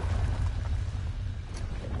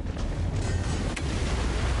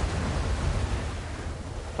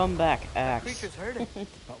 Come back, axe. Creature's hurting.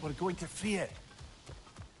 But we're going to free it.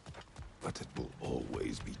 But it will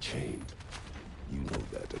always be chained. You know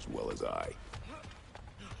that as well as I.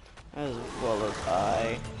 As well as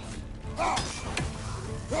I.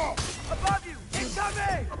 Above you!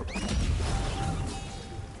 Incoming!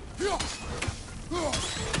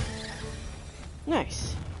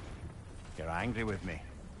 Nice. You're angry with me,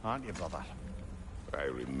 aren't you, brother? I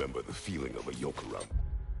remember the feeling of a yoke around.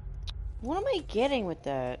 What am I getting with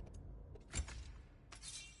that?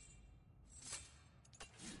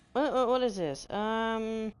 What is this?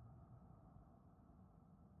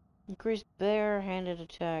 Increased bare-handed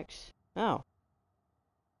attacks. Oh.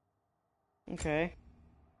 Okay.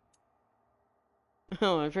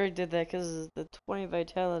 Oh, I probably did that because of the 20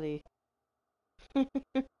 vitality.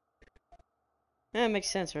 That makes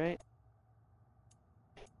sense, right?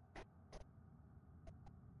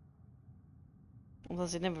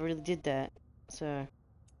 Plus, I never really did that, so.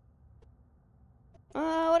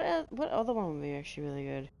 What other one would be actually really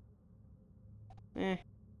good? I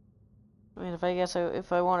mean,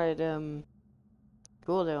 if I wanted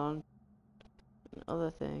cooldown and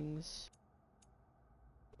other things.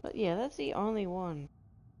 But yeah, that's the only one.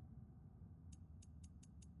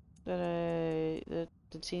 that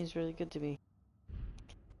seems really good to me.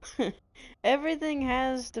 Everything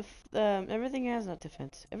has everything has not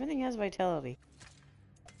defense. Everything has vitality.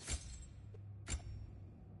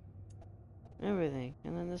 Everything.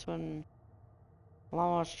 And then this one, a lot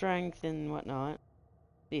more strength and whatnot.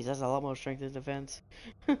 Jeez, that's a lot more strength and defense.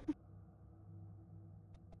 What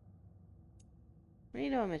are you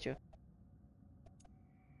doing, Mitchell?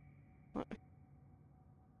 What?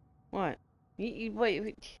 What?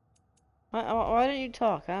 Wait. Why don't you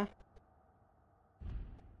talk, huh?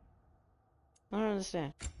 I don't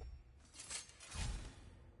understand.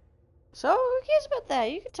 So, who cares about that?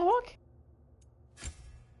 You can talk.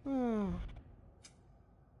 Hmm.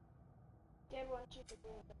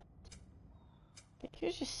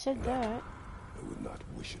 You just said that. I would not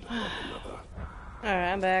wish it upon another.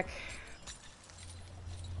 Alright, I'm back.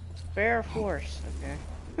 Spare force.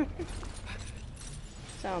 Okay.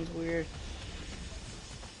 Sounds weird.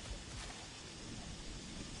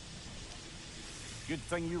 Good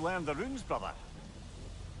thing you learned the runes, brother.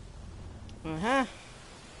 Uh-huh.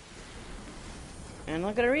 And I'm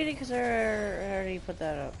not gonna read it because I already put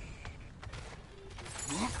that up.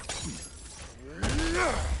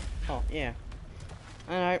 Oh, yeah.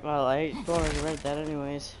 Alright, well, I already read that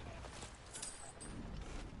anyways.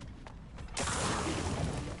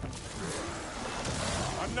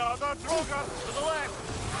 Another Droger to the left.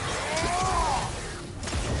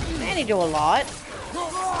 Man, he do a lot.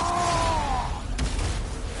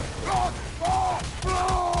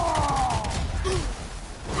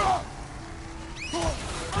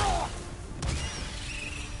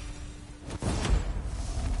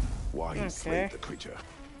 Why enslave the creature?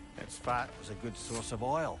 Its fat was a good source of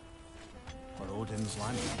oil for Odin's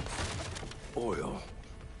lantern. Oil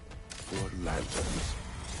for lanterns.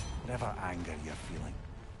 Whatever anger you're feeling,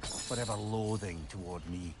 whatever loathing toward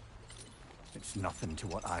me, it's nothing to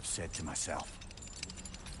what I've said to myself.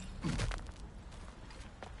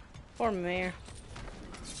 Poor Mare.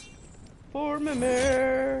 Poor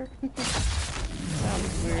Mare.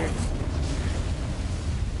 Sounds weird.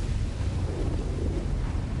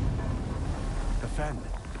 Defend,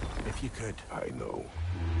 if you could. I know.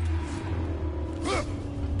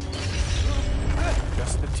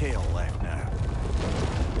 Just the tail left now.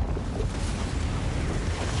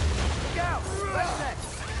 Look out! What's next?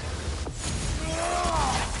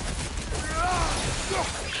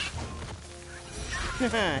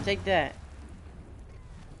 Take that.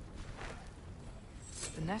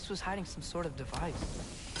 The nest was hiding some sort of device.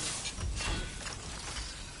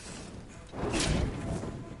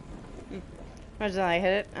 Where's that? I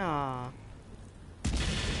hit it? Aww.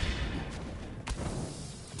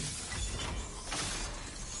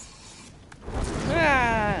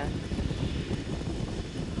 Ah!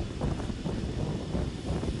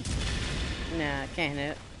 Nah, can't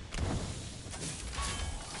hit it.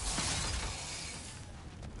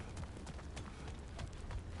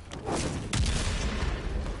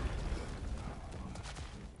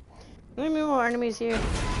 Let me more enemies here.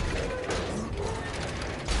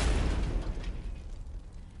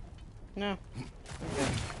 No.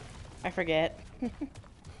 Okay. I forget.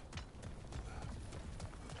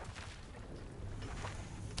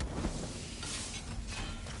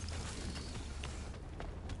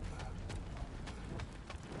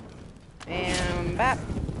 And back.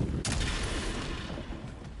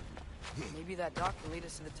 Maybe that dock can lead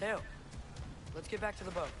us to the tail. Let's get back to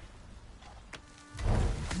the boat.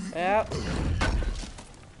 Yep.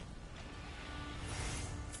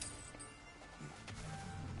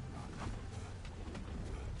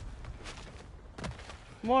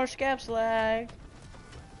 More scap slag.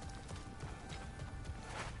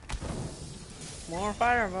 More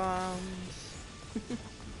fire bombs. You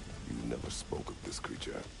never spoke of this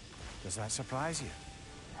creature. Does that surprise you?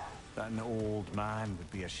 That an old man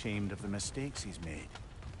would be ashamed of the mistakes he's made?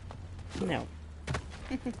 No.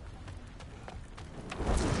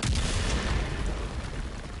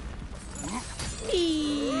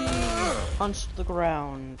 Punch the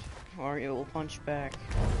ground, or it will punch back.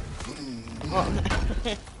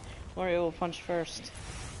 Or it will punch first.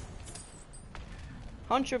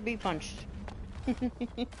 Punch or be punched.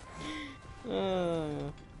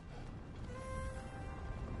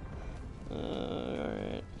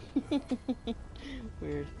 Alright.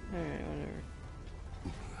 Weird. Alright, whatever.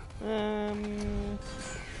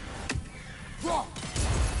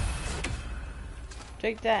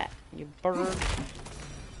 Take that, you bird.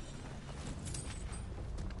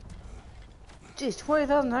 Jeez,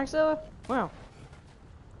 20,000 hex though? Wow.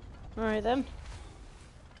 Alright then.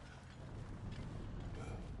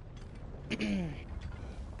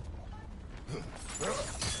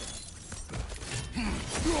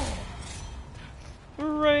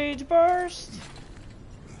 first.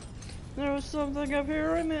 There was something up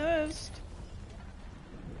here I missed.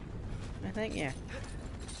 I think, yeah.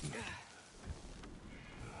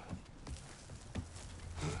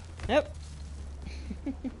 Yep.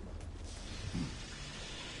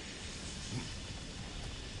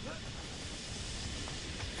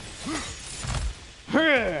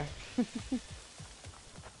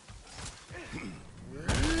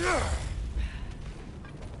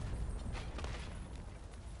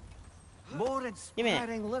 More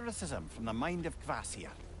inspiring lyricism from the mind of Kvasir.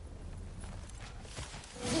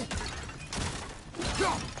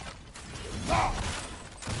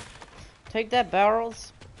 Take that,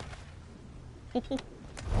 barrels.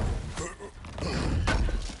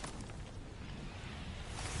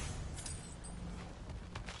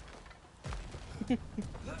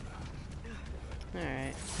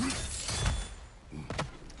 Alright.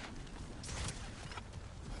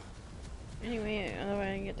 Anyway, other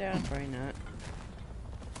way I can get down? Probably not.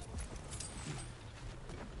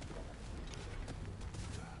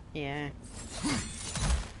 Yeah.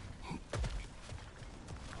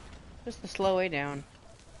 Just the slow way down.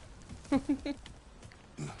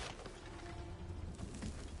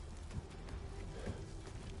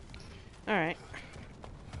 Alright.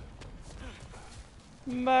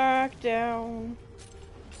 Back down.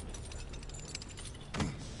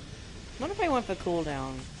 What if I went for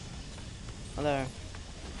cooldown? Although,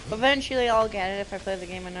 eventually I'll get it if I play the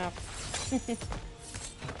game enough.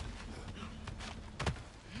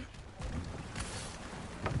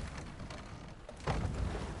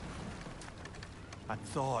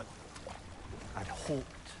 I'd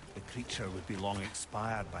hoped the creature would be long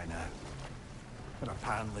expired by now. But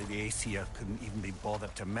apparently the Aesir couldn't even be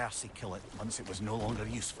bothered to mercy kill it once it was no longer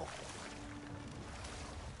useful.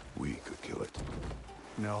 We could kill it.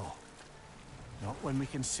 No. Not when we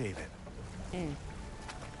can save it.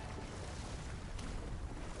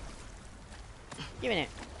 Give it.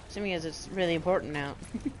 Assuming as it's really important now.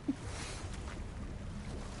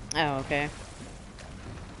 Oh, okay.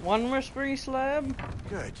 One more spring slab?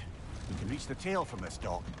 Good. We can reach the tail from this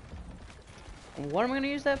dock. What am I gonna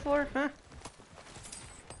use that for, huh?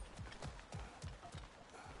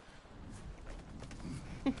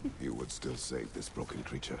 You would still save this broken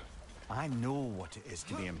creature. I know what it is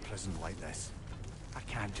to be imprisoned like this. I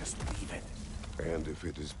can't just leave it. And if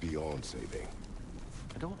it is beyond saving,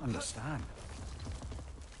 I don't understand.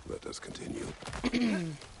 let us continue.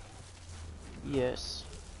 Yes.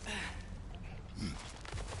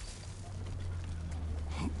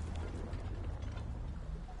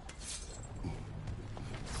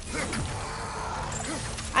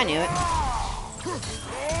 I knew it.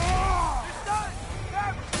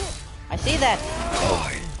 I see that.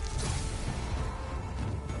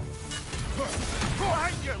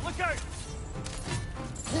 Behind you! Look out!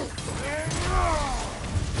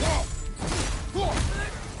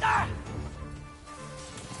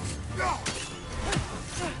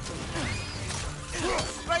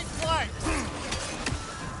 Right flank!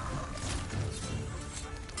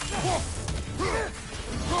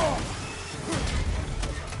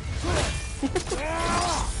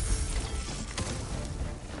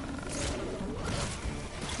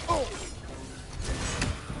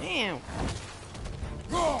 Damn.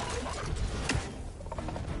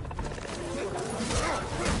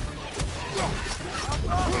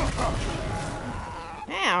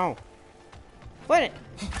 Ow. What it?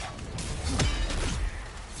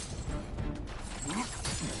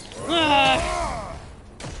 Ah.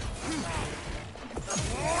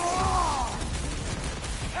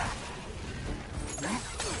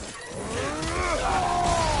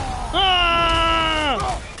 Ah.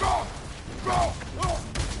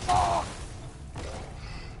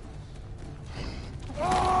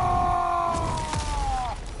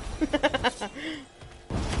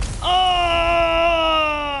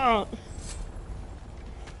 Oh!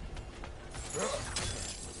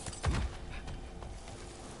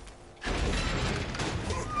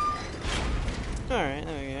 Alright,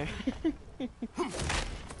 there we go.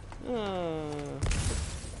 Oh.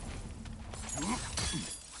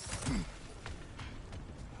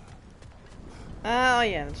 Oh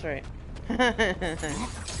yeah, that's right.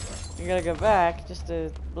 You gotta go back just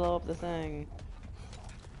to blow up the thing.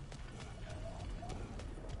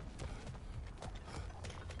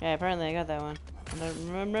 Yeah, apparently I got that one. I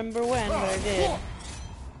don't remember when, but I did.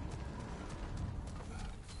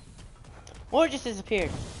 Or it just disappeared.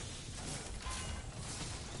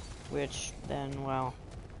 Which, then, well...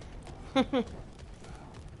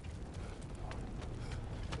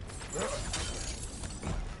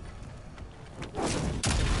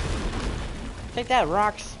 Take that,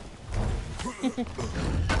 rocks!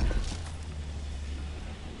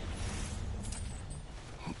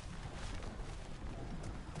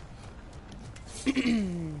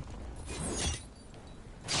 Tail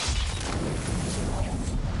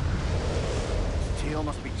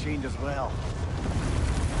must be chained as well.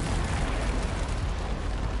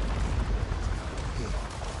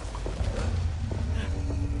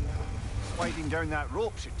 Sliding down that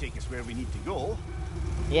rope should take us where we need to go.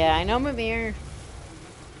 Yeah, I know, Mimir.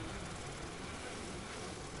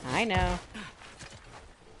 I know.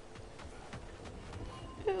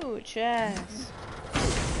 Ooh, chest.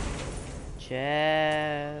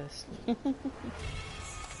 Chest.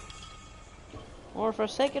 Or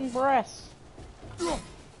forsaken breasts.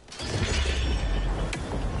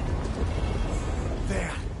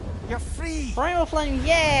 There. You're free. Primal flame,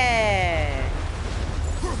 yeah!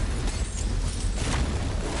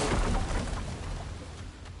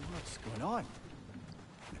 What's going on?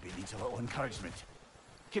 Maybe it needs a little encouragement.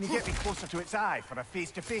 Can you get me closer to its eye for a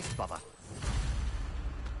face-to-face, brother?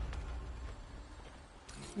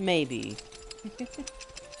 Maybe.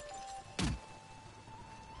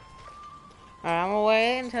 Alright, I'm gonna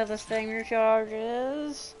wait until this thing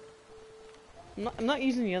recharges. I'm not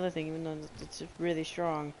using the other thing, even though it's really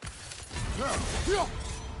strong.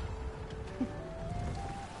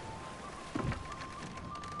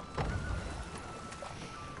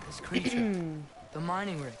 This creature, the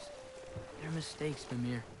mining rigs, they're mistakes,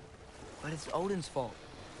 Mimir. But it's Odin's fault.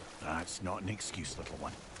 That's not an excuse, little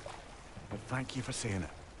one. But thank you for saying it.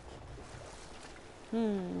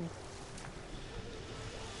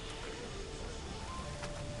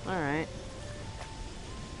 Alright.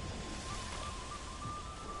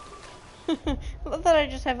 Love that I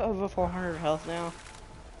just have over 400 health now.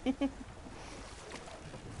 And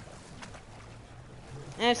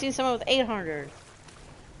I've seen someone with 800.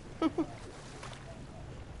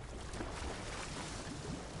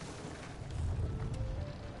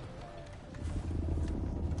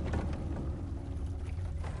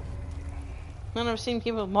 And I've seen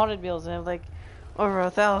people with modded builds that have like over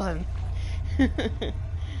 1,000.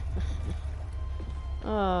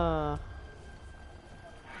 Go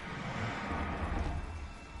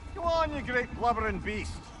on, you great blubbering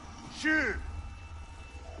beast. Shoo!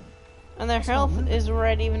 And their health is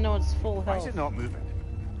red even though it's full Why is health. it not moving?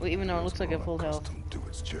 Well, even though it looks like a full health. Accustomed to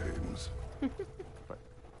its chains.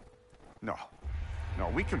 No. No,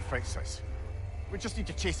 we can fix this. We just need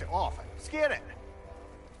to chase it off and scare it.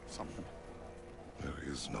 Something. There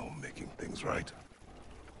is no making things right.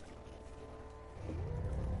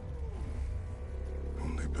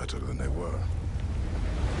 Only better than they were.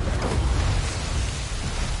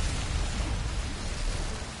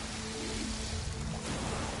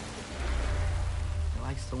 It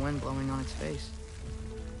likes the wind blowing on its face.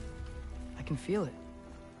 I can feel it.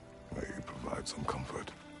 May provide some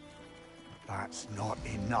comfort. That's not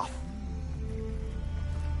enough.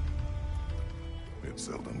 It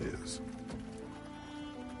seldom is.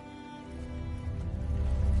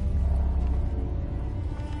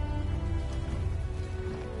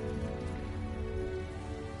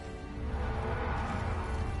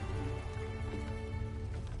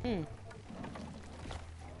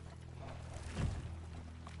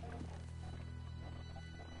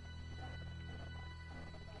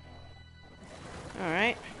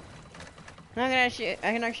 Alright. Now I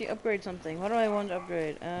can actually upgrade something. What do I want to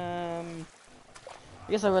upgrade? I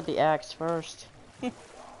guess I'll get the axe first.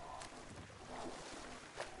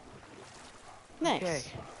 Next. Okay.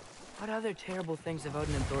 What other terrible things have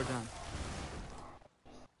Odin and Thor done?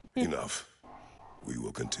 Enough. We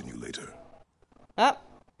will continue later. Up.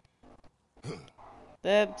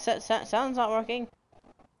 The sound's not working.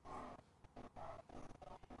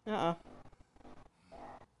 Uh-oh.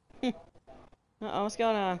 Uh-oh, what's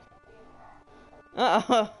going on?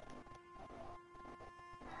 Uh-oh.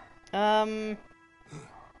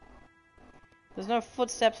 There's no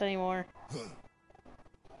footsteps anymore.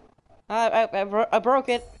 I broke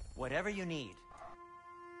it. Whatever you need.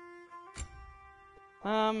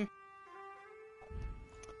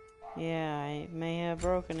 Yeah, I may have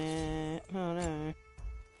broken it. Oh no.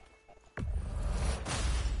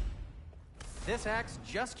 This axe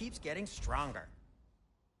just keeps getting stronger.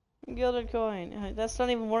 Gilded coin. That's not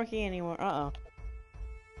even working anymore. Uh-oh.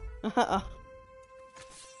 Uh-oh.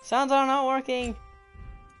 Sounds are not working.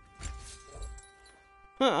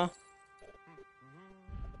 Uh-oh.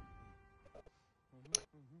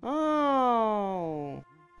 Oh.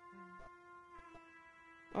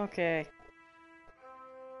 Okay.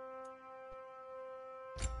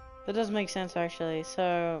 That does make sense actually.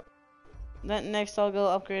 So that next I'll go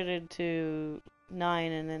upgraded to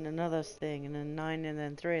 9 and then another thing and then 9 and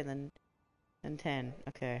then 3 and then 10.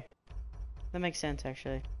 Okay. That makes sense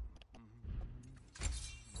actually.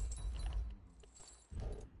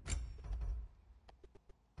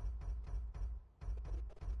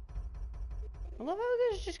 I love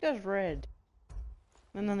how it just goes red.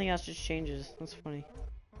 And nothing else just changes. That's funny.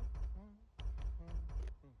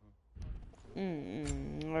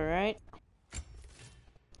 Alright.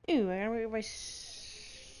 Ooh, I gotta get my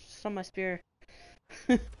on my spear.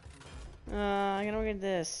 I gotta get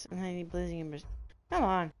this. And I need blazing embers. Come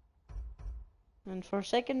on. And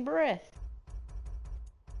forsaken breath.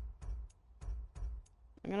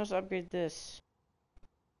 I'm gonna also upgrade this.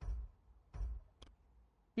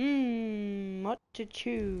 What to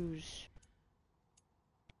choose?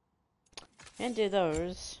 And do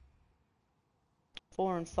those.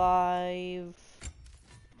 4 and 5.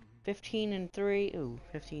 15 and 3. Ooh,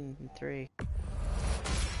 15 and 3.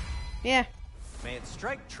 Yeah. May it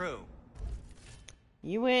strike true.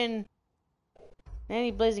 You win. I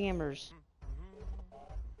need blazing embers.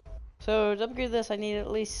 So to upgrade this, I need at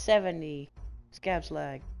least 70 scab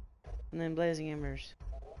slag, and then blazing embers.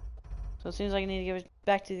 So it seems like I need to get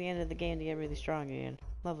back to the end of the game to get really strong again.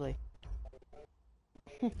 Lovely.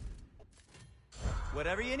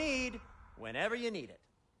 Whatever you need, whenever you need it.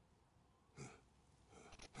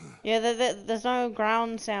 Yeah, there's no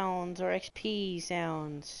ground sounds or XP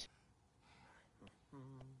sounds.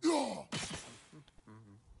 Or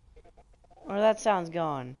that sound's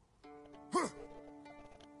gone.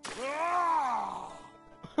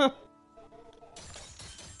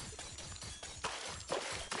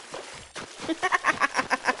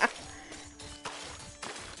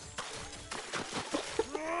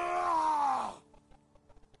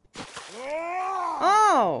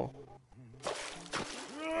 Oh!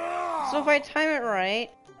 So if I time it right...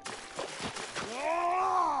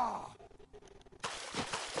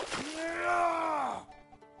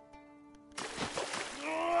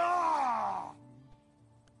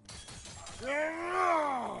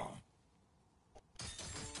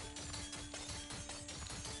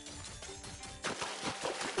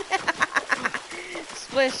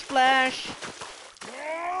 Splish splash!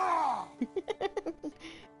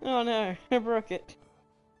 Oh no, I broke it.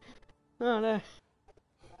 Oh no.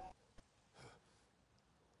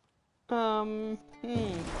 The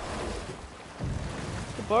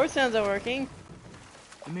bow sounds are working.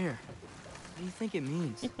 Amir, what do you think it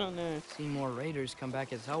means? Oh no. Seen more raiders come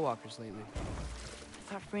back as Hellwalkers lately.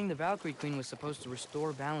 I thought freeing the Valkyrie Queen was supposed to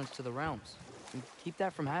restore balance to the realms and keep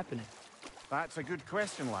that from happening. That's a good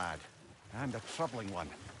question, lad. And a troubling one.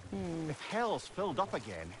 If hell's filled up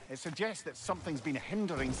again, it suggests that something's been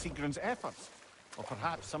hindering Sigrun's efforts. Or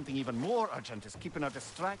perhaps something even more urgent is keeping her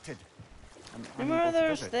distracted. And Remember unable to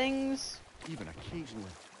those visit, things? even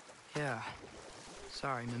occasionally. Yeah.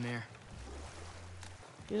 Sorry, Mimir.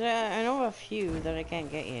 'Cause I know a few that I can't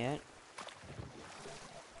get yet.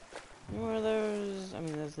 Remember those? I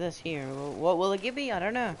mean, there's this here. What will it give me? I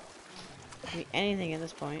don't know. Could be anything at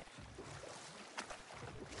this point.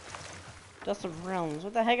 Dust of Realms.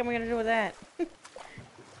 What the heck am I gonna do with that?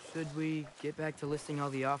 Should we get back to listing all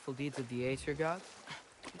the awful deeds of the Aesir gods?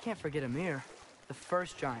 We can't forget Amir, the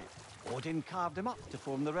first giant. Odin carved him up to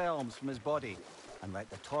form the realms from his body, and let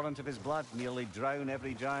the torrent of his blood nearly drown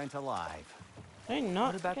every giant alive. Did I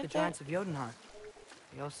not What about get the that? giants of Jotunheim?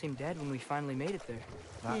 They all seemed dead when we finally made it there.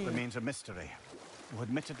 That remains a mystery. Well,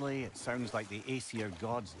 admittedly, it sounds like the Aesir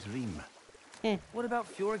god's dream. What about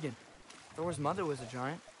Fjorgyn? Thor's mother was a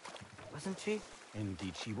giant, wasn't she?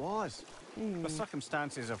 Indeed she was. The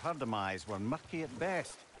circumstances of her demise were murky at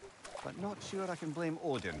best, but not sure I can blame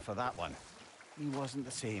Odin for that one. He wasn't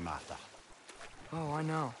the same after. Oh, I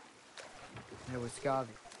know. There was Skavi,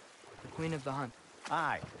 the queen of the hunt.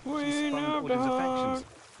 Aye, she Queen spurned of Odin's the affections,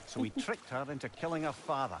 so he tricked her into killing her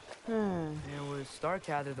father. There was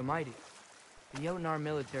Starkather the Mighty, the Jotnar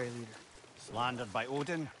military leader. Slandered by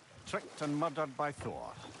Odin, tricked and murdered by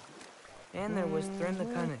Thor. And there was Thrym the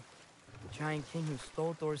Cunning, the giant king who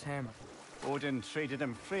stole Thor's hammer. Odin traded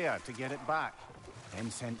him Freya to get it back, then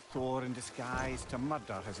sent Thor in disguise to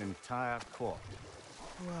murder his entire court.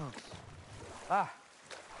 Who else? Ah,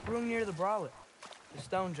 Hrungnir the Brawler, the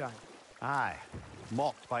stone giant. Aye,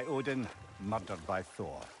 mocked by Odin, murdered by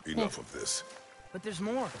Thor. Enough of this. But there's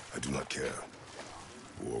more. I do not care.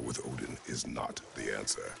 War with Odin is not the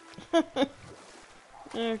answer.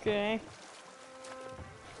 Okay.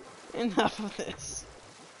 Enough of this.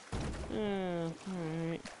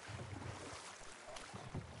 Alright.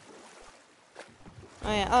 Oh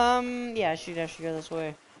yeah, yeah, I should go this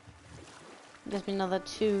way. Gives me another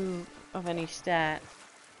 2 of any stat.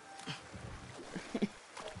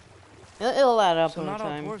 It'll add up So over not all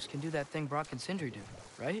time. dwarves can do that thing Brock and Sindri do,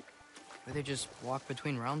 right? Where they just walk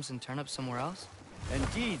between realms and turn up somewhere else?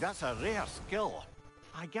 Indeed, that's a rare skill.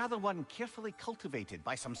 I gather one carefully cultivated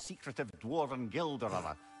by some secretive dwarven guild or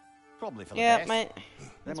other. Probably for the Yeah, best. my Them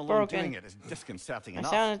it's alone broken. doing it is disconcerting My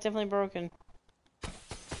enough. sound is definitely broken.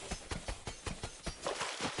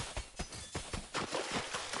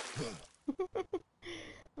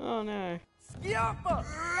 Oh no.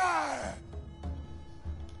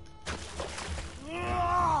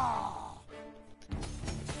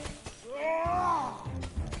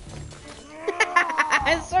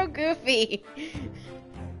 It's so goofy.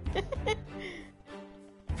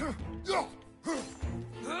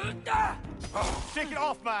 Shake it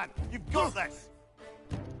off, man! You've got this!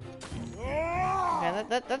 Okay,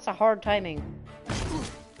 that's a hard timing.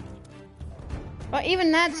 Well,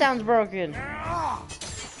 even that sounds broken.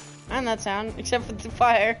 And that sound, except for the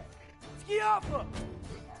fire.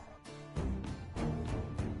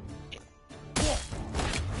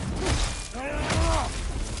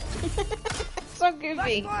 So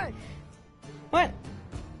goofy. What?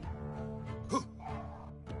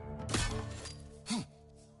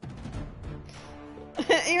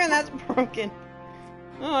 Even that's broken.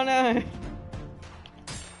 Oh no.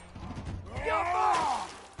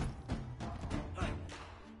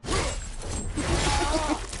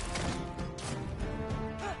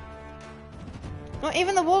 Well,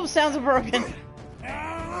 even the wolf sounds are broken.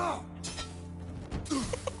 Oh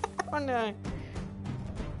no.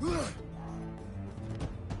 Is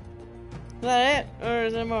that it? Or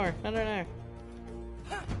is there more? I don't know.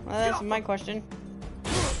 Well, that's my question.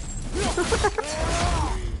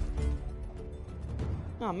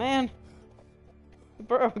 Oh man. It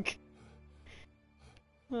broke.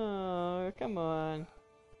 Oh, come on.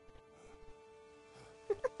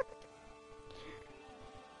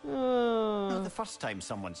 Oh. Not the first time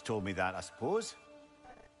someone's told me that, I suppose.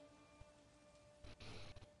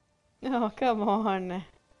 Oh, come on.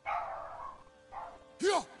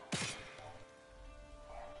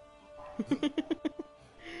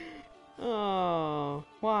 Oh,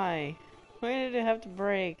 why? Why did it have to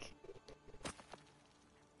break?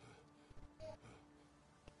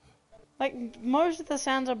 Like, most of the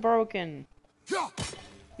sounds are broken.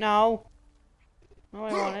 No. Not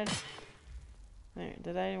what I wanted. Wait,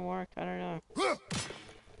 did that even work? I don't know.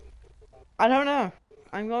 I don't know.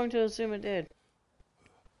 I'm going to assume it did.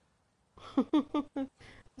 The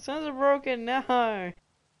sounds are broken. No.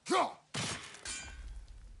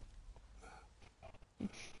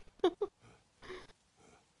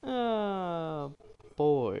 Oh,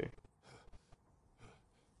 boy.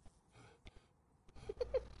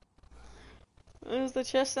 Is the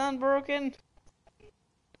chest sound broken?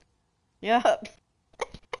 Yup.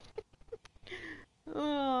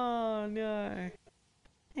 Oh, no.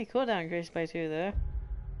 Hey, cooldown increased by 2 there.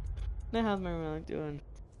 Now how's my relic doing?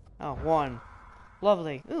 Oh, 1.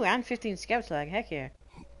 Lovely. Ooh, and 15 scout lag. Heck yeah.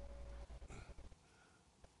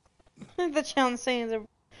 The chain sounds are...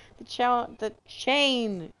 The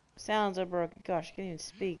chain sounds are broken. Gosh, I can't even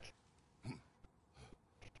speak.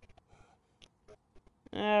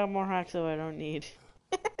 Oh, more hacks that I don't need.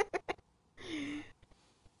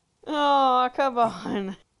 Oh, come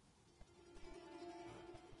on.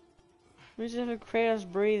 We just have Kratos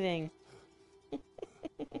breathing.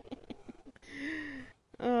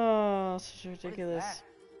 Oh, such ridiculous.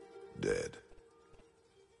 Dead.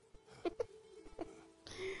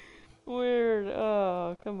 Weird.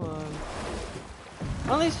 Oh, come on.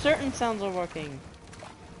 Only certain sounds are working.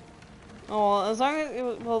 Oh, well, as long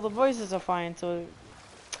as well, the voices are fine. So,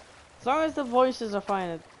 as long as the voices are fine,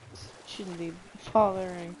 it shouldn't be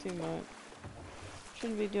bothering too much.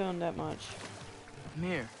 Shouldn't be doing that much.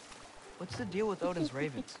 Mir, what's the deal with Odin's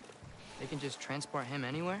ravens? They can just transport him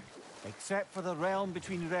anywhere? Except for the realm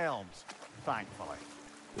between realms, thankfully.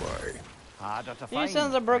 Why? Harder to The find. only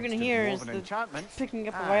sounds are broken thanks to here is dwarven the enchantments picking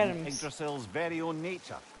up of and items. Yggdrasil's very own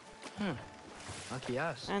nature. Lucky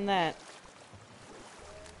us. And that.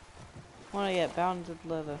 What do I get? Bounded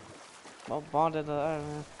leather. Well, bonded leather, I don't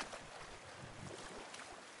know.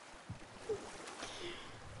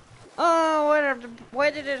 Oh, why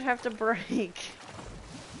did it have to break?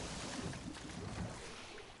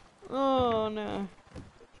 Oh no.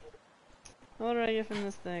 What did I get from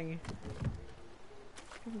this thing?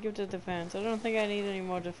 Give to defense. I don't think I need any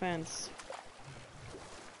more defense.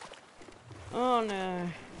 Oh no.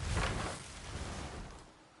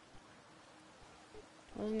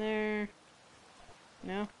 Wasn't there...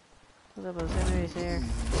 No? What's up with those enemies here?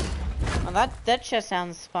 Oh, that chest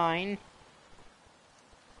sounds fine.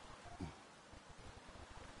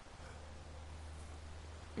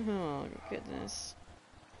 Oh, goodness.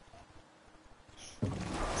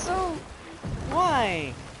 So,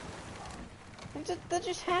 why? That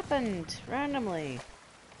just happened randomly.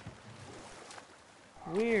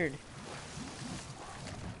 Weird.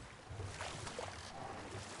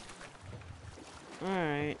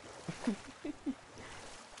 Alright.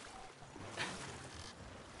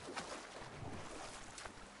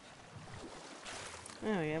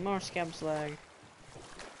 Oh yeah, more scab slag.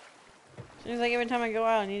 Seems like every time I go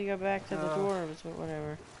out, I need to go back to the dwarves, but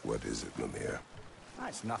whatever. What is it, Mimir?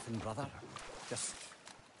 That's nothing, brother. Just...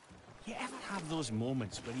 You ever have those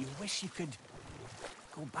moments where you wish you could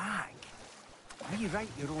go back? Rewrite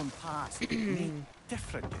your own past, make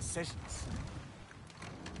different decisions.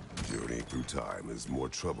 Journeying through time is more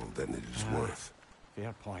trouble than it is worth.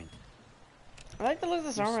 Fair point. I like the look of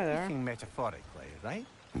this armor You're there. speaking metaphorically, right?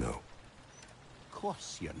 No. Of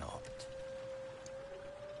course you're not.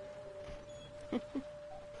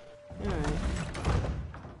 Alright.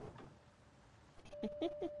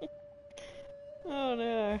 Oh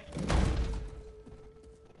no.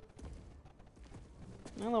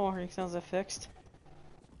 Now the walking sounds are fixed.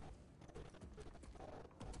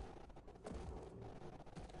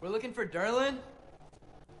 We're looking for Derlin?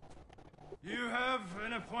 You have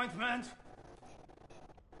an appointment?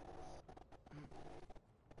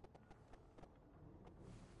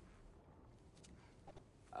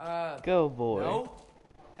 Go boy. No?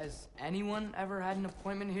 Has anyone ever had an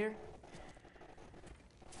appointment here?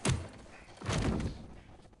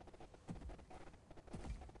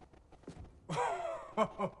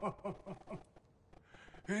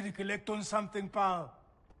 Here to collect on something, pal?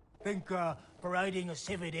 Think parading a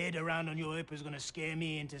severed head around on your hip is gonna scare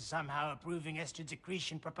me into somehow approving Esther's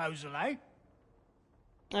accretion proposal, eh?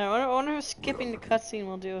 I wonder if skipping the cutscene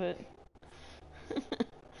will do it.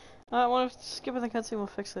 I wonder if skipping the cutscene will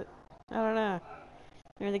fix it. I don't know.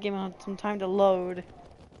 Maybe the game will have some time to load.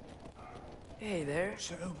 Hey there.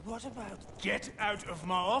 So what about get out of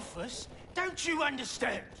my office? Don't you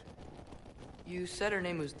understand? You said her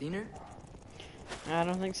name was Diener? I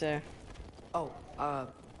don't think so. Oh,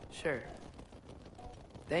 sure.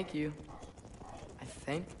 Thank you. I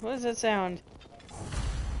think. What does that sound?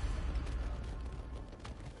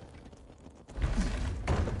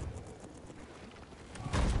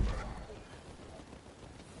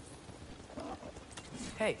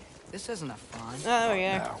 Hey, this isn't a fun. Oh, there we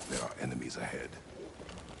go. Now there are enemies ahead.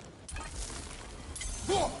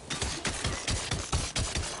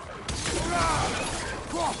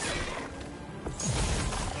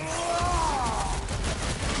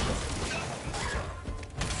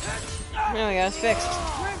 There we go, it's fixed.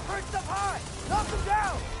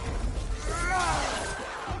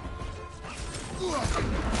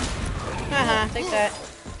 Haha, take that.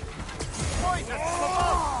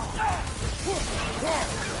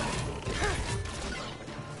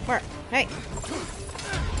 Where? Hey!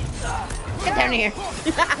 Get down here!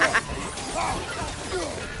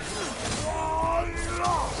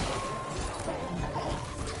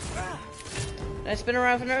 Did I spin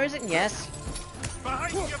around for no reason? Yes.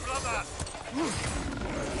 Behind you, brother!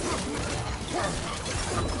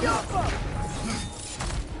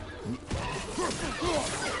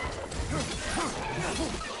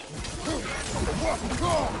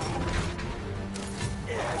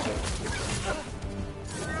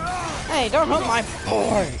 Hey, don't hurt my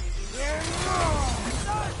boy!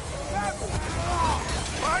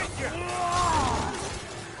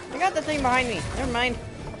 I got the thing behind me. Never mind.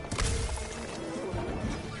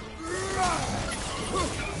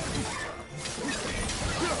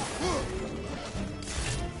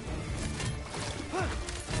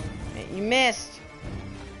 Hey, you missed.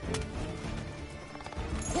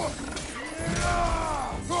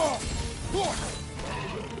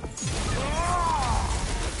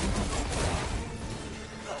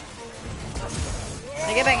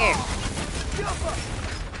 Hey, get back here.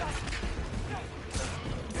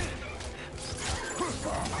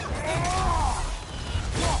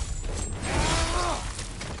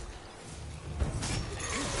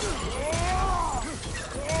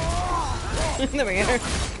 There we go.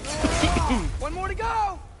 One more to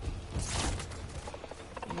go!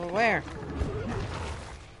 Well, where?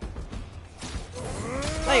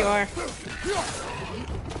 There you are.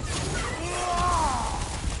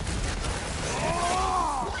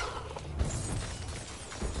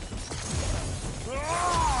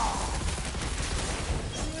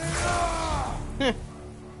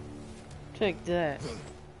 Take that.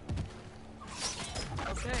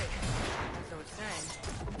 Okay, as I was saying,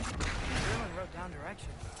 Derlin wrote down directions.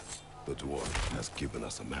 The dwarf has given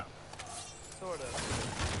us a map. Sort of.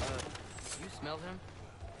 You smelled him?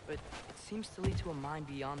 But it seems to lead to a mine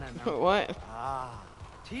beyond that mountain. What?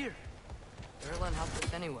 Tyr. Derlin helped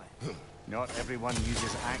us anyway. Not everyone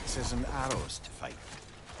uses axes and arrows to fight.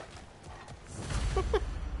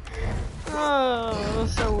 Oh, that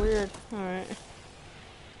was so weird. Alright.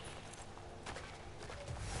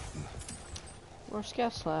 Or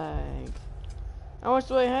scout slag. How much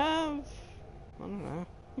do I have? I don't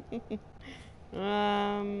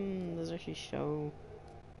know. Does actually show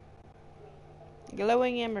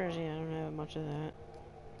glowing embers? Yeah, I don't have much of that.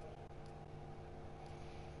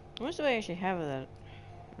 How much do I actually have of that?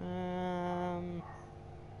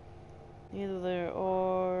 Neither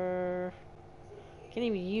or. Can't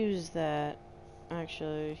even use that.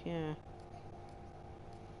 Actually, yeah.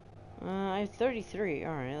 I have 33.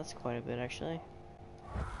 Alright, that's quite a bit actually.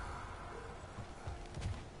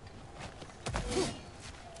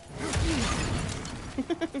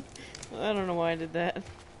 I don't know why I did that. Is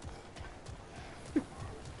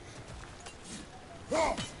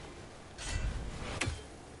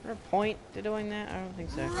there a point to doing that? I don't think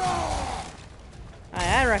so.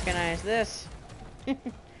 I recognize this.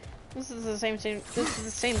 This is the same. This is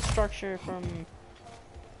the same structure from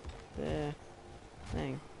the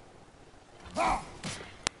thing.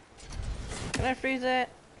 Can I freeze that?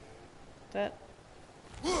 Is that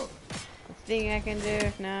a thing I can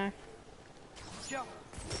do? No.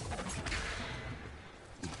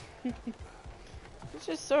 It's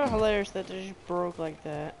just so hilarious that they just broke like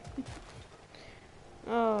that.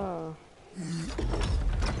 Oh.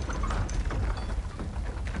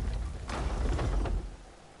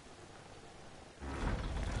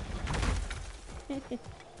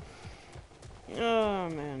 Oh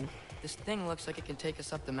man. This thing looks like it can take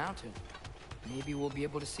us up the mountain. Maybe we'll be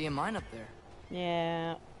able to see a mine up there.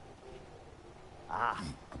 Yeah. Ah,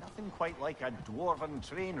 nothing quite like a dwarven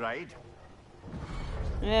train ride.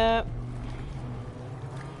 Yep.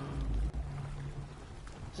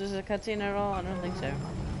 Is this a cutscene at all? I don't think so.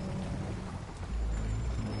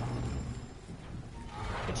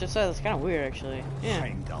 It's just that's kind of weird, actually. Yeah.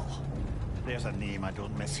 Heimdall. There's a name I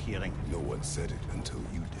don't miss hearing. No one said it until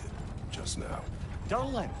you did, just now.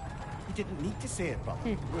 Durlin. He didn't need to say it, but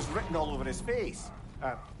it was written all over his face.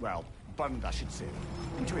 Well, burned, I should say.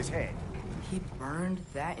 Into his head. He burned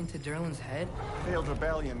that into Durlin's head? Failed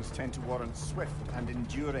rebellions tend to warrant swift and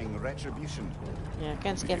enduring retribution. Yeah,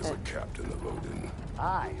 can't He skip is it. a captain of Odin.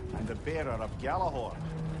 Aye, and the bearer of Galahorn.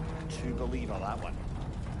 True believer, that one.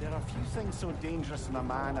 There are few things so dangerous in a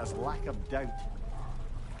man as lack of doubt.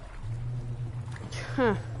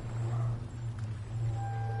 Huh.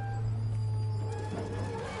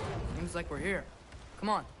 Seems like we're here. Come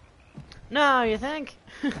on. No, you think?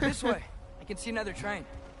 This way. I can see another train.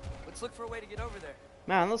 Let's look for a way to get over there.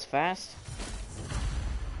 Man, that's fast.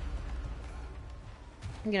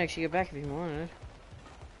 You can actually get back if you wanted.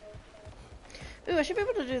 Ooh, I should be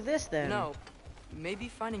able to do this then. No. Maybe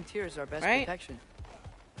finding Tyr is our best Right? protection.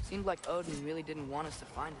 Seemed like Odin really didn't want us to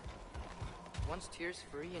find it. Once Tyr's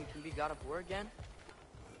free and can be god of war again,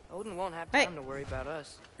 Odin won't have time to worry about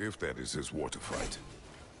us. If that is his war to fight,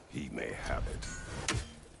 he may have it.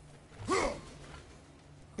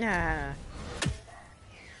 Ah.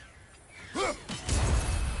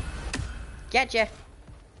 Gotcha.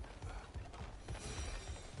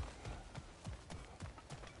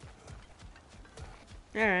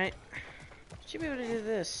 Alright. Should be able to do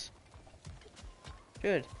this.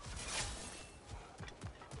 Good.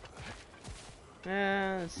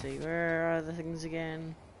 Let's see. Where are the things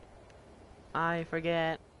again? I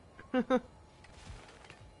forget.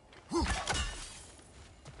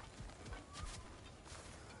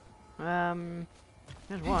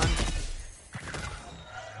 There's one.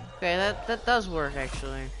 Okay, that does work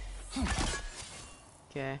actually.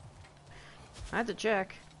 Okay. I have to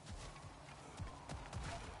check.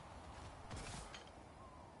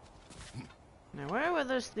 Now where were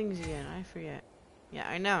those things again? I forget. Yeah,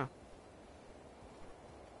 I know.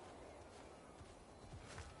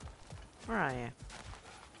 Where are you?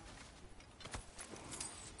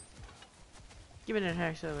 Give me that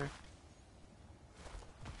hex over.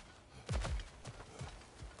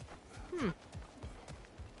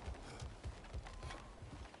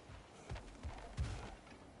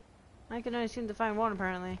 I can only seem to find one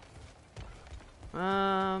apparently.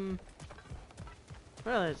 Well,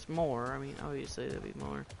 it's more. I mean, obviously there'll be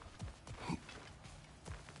more.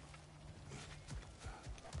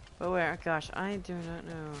 But where? Gosh, I do not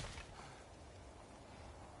know.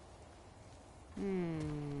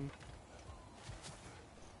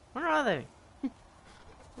 Where are they?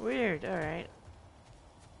 Weird. All right.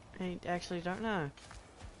 I actually don't know.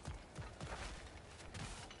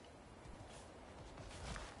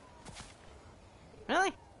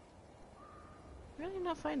 Really? Really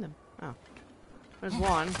not find them? Oh. There's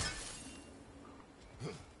one.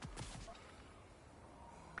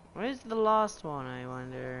 Where's the last one, I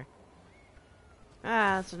wonder?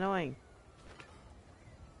 Ah, that's annoying.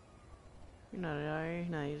 You're not, are you?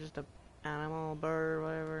 No, you're just a animal, bird,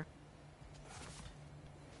 whatever.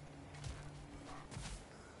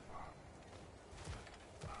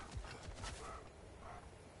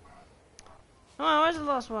 Come on, where's the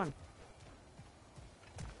last one?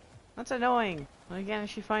 That's annoying. Why can't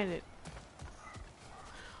she find it?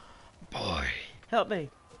 Boy, help me.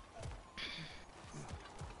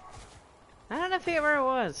 I don't know figure where it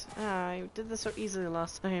was. I did this so easily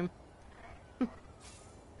last time.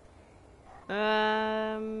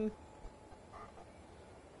 They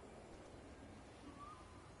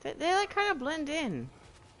like kind of blend in.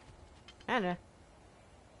 Kinda.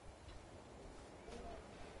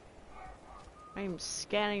 I'm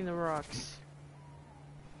scanning the rocks.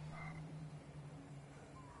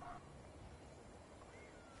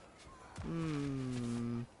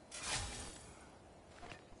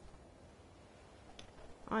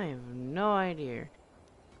 I have no idea.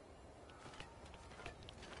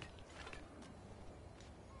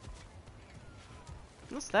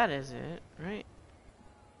 Unless that is it, right?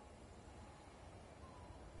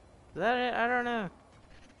 Is that it? I don't know.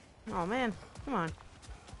 Oh man, come on.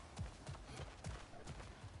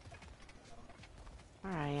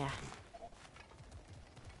 Where are ya?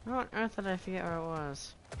 How on earth did I forget where it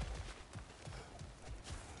was?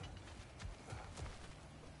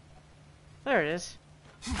 There it is.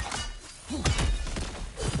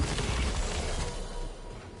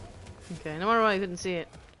 Okay, no wonder why I couldn't see it.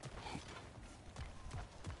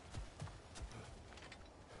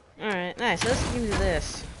 Alright, nice. Let's do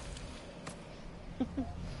this.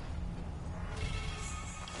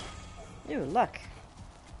 Ooh, luck.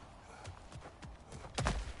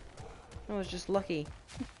 I was just lucky.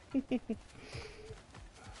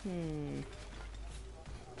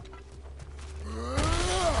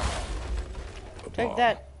 Take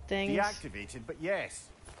that, things. Deactivated, but yes.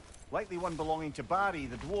 Likely one belonging to Barry,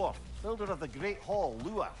 the dwarf, builder of the Great Hall,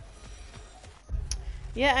 Lua.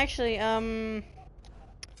 Yeah, actually, I don't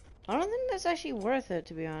think that's actually worth it,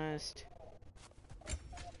 to be honest.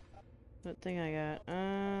 What thing I got?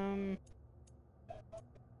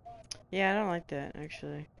 Yeah, I don't like that,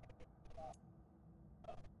 actually.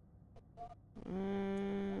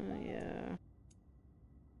 Yeah.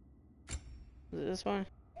 Is it this one?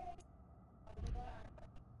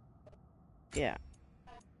 Yeah.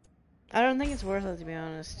 I don't think it's worth it, to be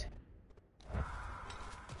honest.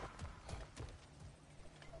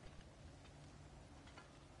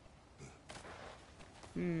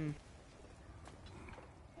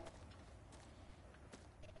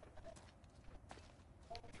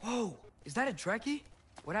 Whoa! Is that a Trekkie?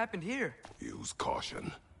 What happened here? Use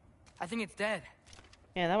caution. I think it's dead.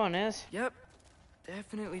 Yeah, that one is. Yep.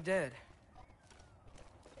 Definitely dead.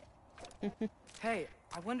 Hey,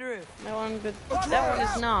 I wonder if... That one, but that one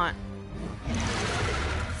is not.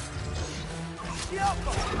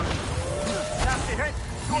 Nasty hit!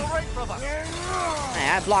 You alright, brother? Hey,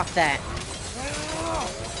 I blocked that.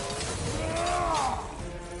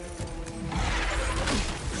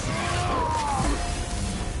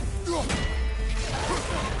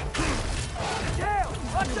 Tail!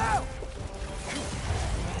 Watch out!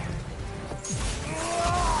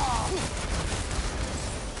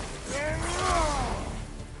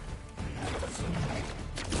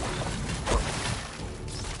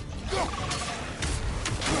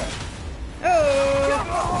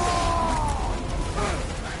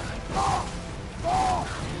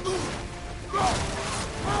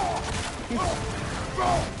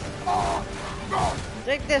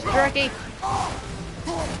 Take this, jerky.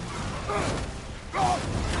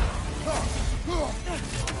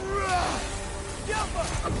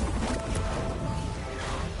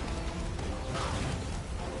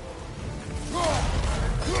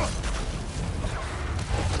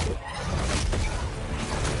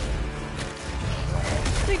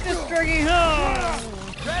 Take this, jerky.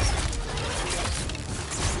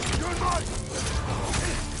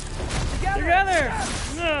 Together.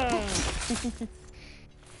 No.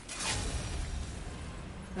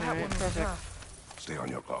 Alright, perfect. Stay on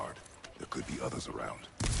your guard. There could be others around.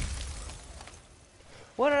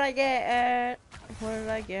 What did I get? What did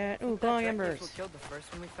I get? Ooh, glowing embers. What killed the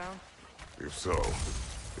first one we found? If so,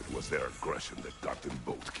 it was their aggression that got them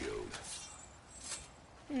both killed.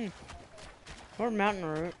 Or mountain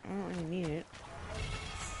root. I don't really need it.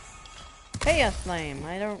 Chaos flame.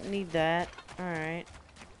 I don't need that. Alright.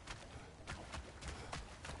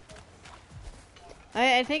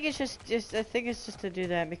 I think it's just I think it's just to do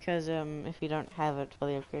that because if you don't have it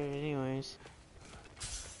fully upgraded anyways.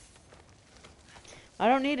 I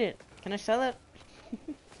don't need it. Can I sell it?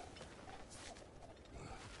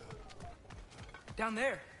 Down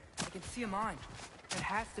there. I can see a mine. It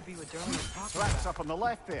has to be what Derlin was talking Tracks about. up on the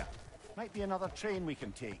left there. Might be another train we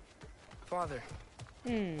can take. Father,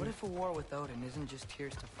 what if a war with Odin isn't just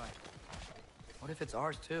Tyr's to fight? What if it's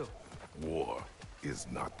ours too? War is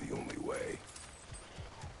not the only way.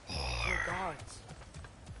 gods.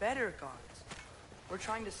 Better gods. We're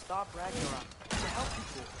trying to stop Ragnarok, to help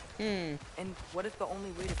people. And what if the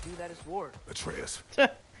only way to do that is war? Atreus.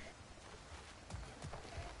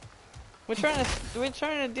 we're trying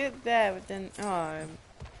to do that, but then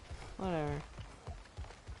whatever.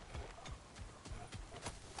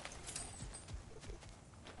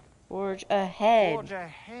 Forge ahead. Forge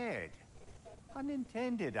ahead.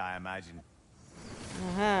 Unintended, I imagine.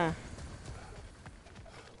 Uh-huh.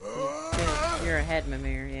 You're ahead,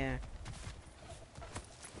 Mimir, yeah.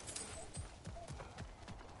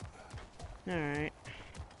 Alright.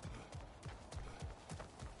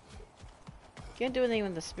 Can't do anything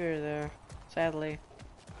with the spear there, sadly.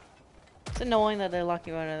 It's annoying that they lock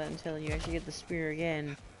you out of that until you actually get the spear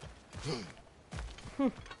again.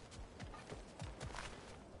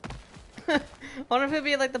 I wonder if it'd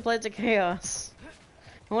be like the Blades of Chaos.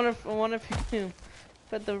 I wonder if you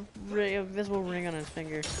put the invisible ring on his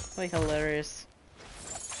finger. Like hilarious.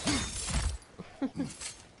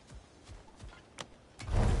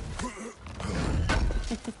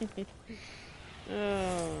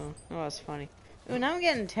 Oh, that's funny. Ooh, now I'm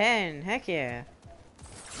getting 10. Heck yeah.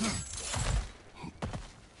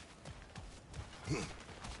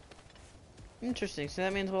 Interesting. So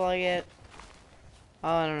that means will I get? Oh,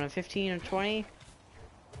 I don't know, 15 or 20?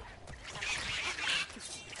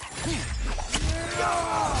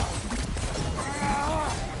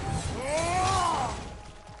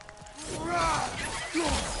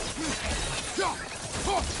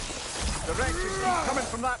 The wreck just keeps coming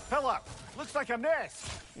from that pillar. Looks like a nest.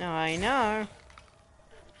 No, I know.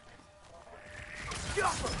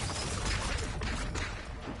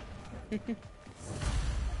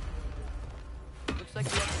 Looks like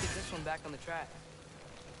we have to get this one back on the track.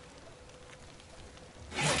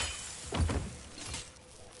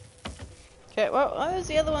 Okay, well, why was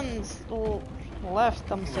the other one's left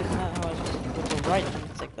thumbstick not how I was with the right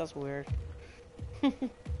thumbstick? That's weird.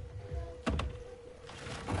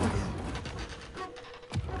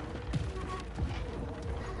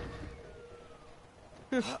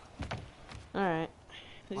 Alright.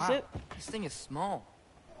 Wow, this thing is small.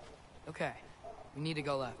 Okay, we need to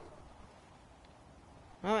go left.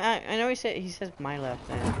 Oh, I know he says my left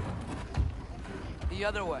then. The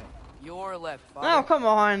other way. Your left, Oh, Father. come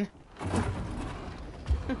on.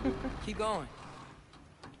 Keep going.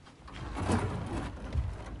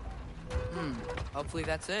 Hopefully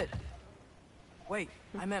that's it. Wait,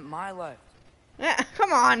 I meant my left. Yeah,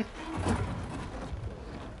 come on.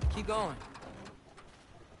 Keep going.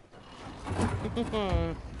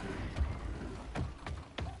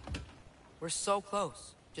 We're so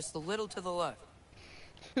close. Just a little to the left.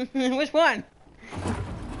 Which one?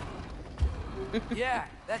 Yeah,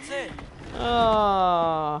 that's it.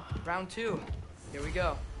 Oh. Round 2. Here we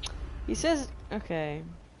go. He says, okay.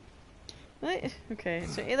 Okay,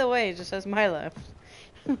 so either way, it just says my left.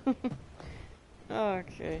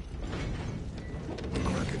 Okay.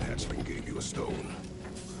 Kraken hatchling gave you a stone.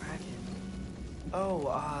 Kraken.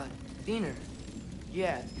 Oh, Diener.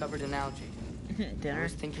 Yeah, it's covered in algae. I Dinner?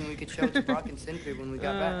 was thinking we could show it to Brock and Sindri when we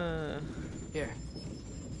got back. Here.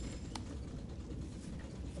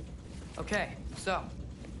 Okay, so,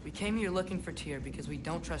 we came here looking for Tyr because we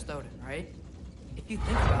don't trust Odin, right? If you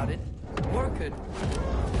think about it, war could...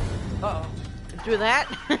 Uh-oh. Do that?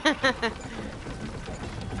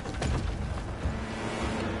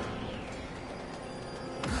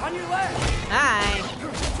 On your left! Hi.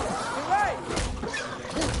 Your right!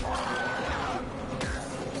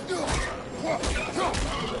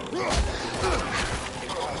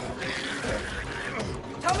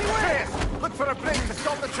 Tell me where! Chris, look for a brake to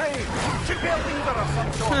stop the train. Should be a lever of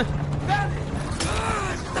some sort. Found it!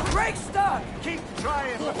 The brake's stuck! Keep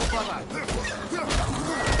trying, little brother.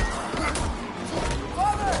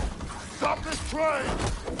 Father! Stop this train!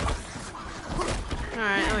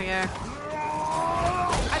 Alright, there we go.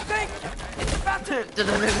 I think it's about to...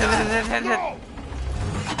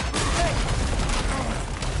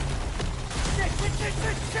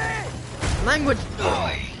 Shit! Language.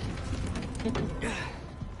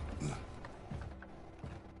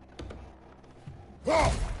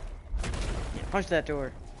 Punch that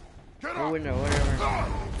door. Or window, whatever.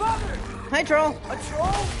 Father! Hi, troll. A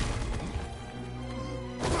troll?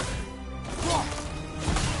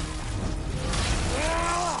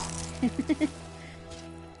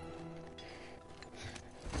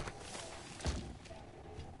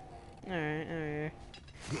 Alright.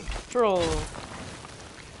 Troll.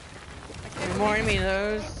 Any more enemy of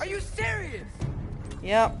those? Are you serious?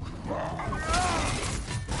 Yep.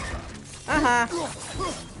 Uh-huh.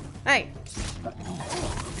 Hey.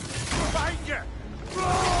 Behind you!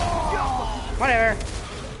 Whatever.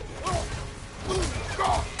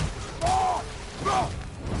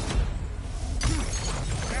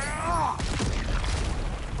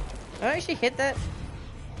 I actually hit that?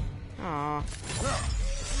 Aw.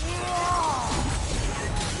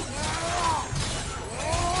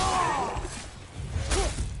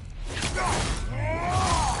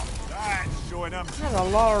 That's showing him. That's a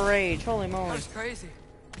lot of rage. Holy That moly. was crazy.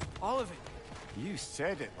 All of it. You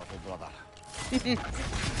said it, little brother.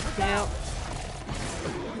 Yep.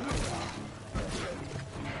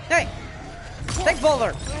 Hey! Big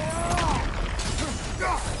boulder!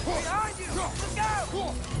 Behind you! Look out!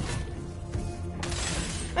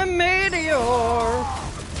 A meteor!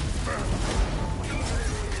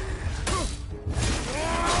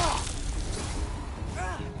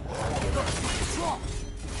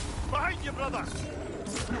 Behind you, brother.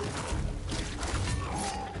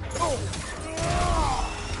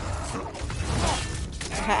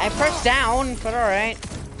 I pressed down, but alright.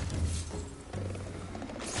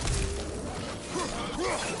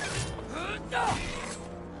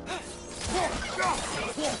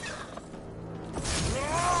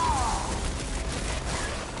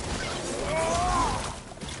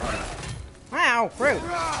 Wow, rude.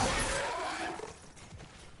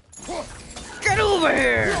 Get over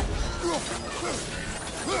here!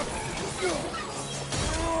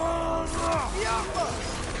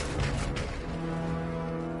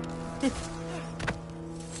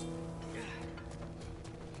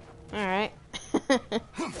 Alright.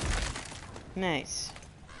 Nice.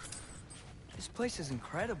 This place is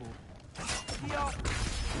incredible.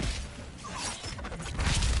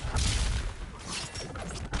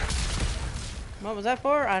 What was that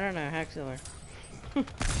for? I don't know. Hackziller.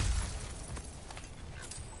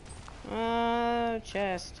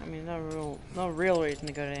 Chest. I mean, no real reason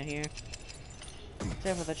to go down here.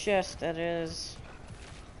 Except for the chest, that is.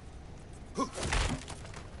 The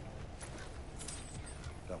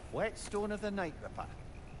whetstone of the Night Ripper.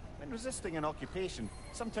 When resisting an occupation,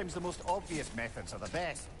 sometimes the most obvious methods are the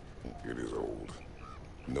best. It is old.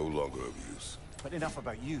 No longer of use. But enough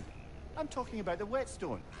about you. I'm talking about the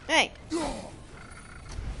whetstone. Hey!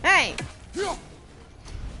 Hey!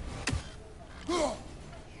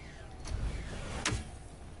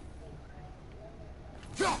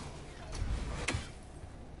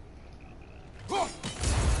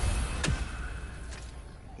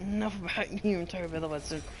 Enough about you. I'm talking about the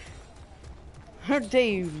whetstone. How dare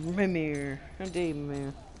you, Mimir? How dare you,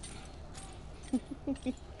 Mimir?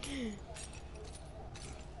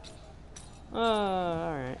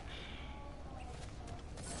 Alright.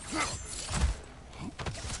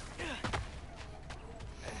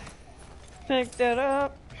 Pick that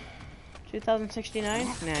up. 2069?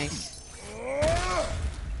 Nice.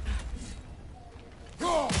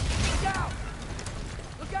 Look out!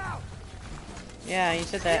 Look out! Yeah, you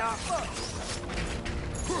said that.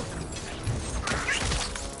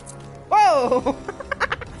 Whoa! I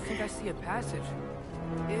think I see a passage.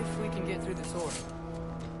 If we can get through the sword.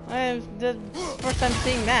 I'm the first time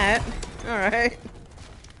seeing that. Alright.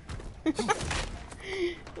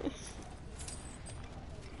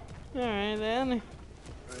 Alright then.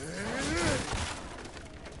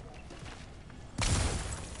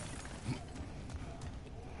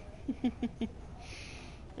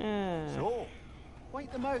 So,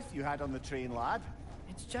 wipe the mouth you had on the train, lad.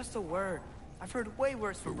 It's just a word. I've heard way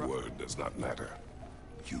worse The from word does not matter.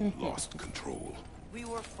 You lost control. We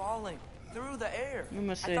were falling through the air. We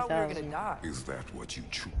must I say thought we were 1,000. gonna die. Is that what you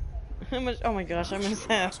choose? How much? Oh my gosh, I missed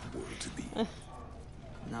that. Last word to be.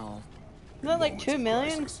 No. Is that like Moments 2 of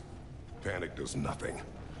million? crisis, panic does nothing.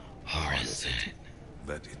 Harness it.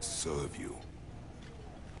 Let it serve you.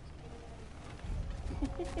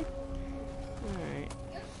 Alright.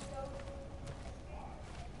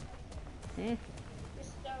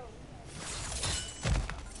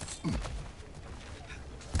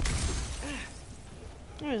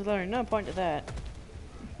 There's literally no point to that.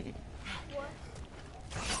 Look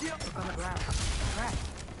on the ground. Crap.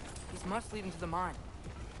 These must lead into the mine.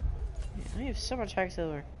 I have so much hack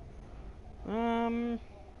silver. And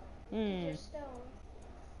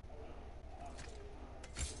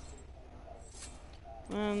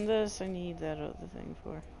this I need that other thing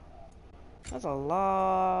for. That's a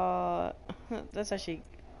lot. That's actually,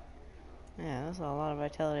 yeah, that's a lot of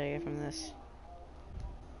vitality I get from this.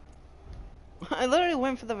 I literally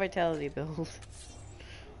went for the vitality build.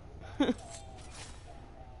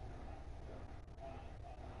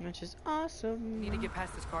 Which is awesome. Need to get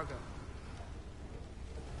past this cargo.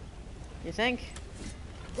 You think?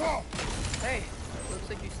 Hey, looks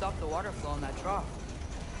like you stopped the water flow in that trough.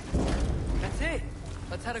 That's it.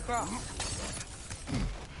 Let's head across.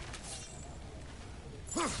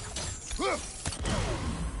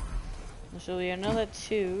 So we another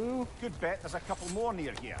 2. Good bet there's a couple more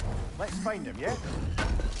near here. Let's find them, yeah?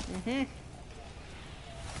 Mm-hmm.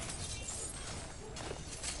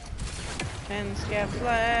 10 scab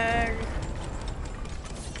flag.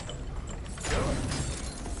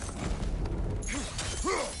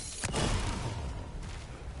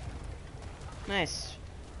 Nice.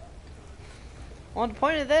 Well, the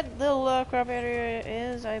point of that little crop area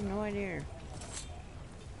is, I have no idea.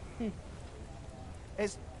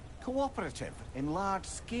 Is cooperative in large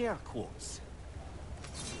scare quotes?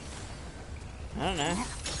 I don't know.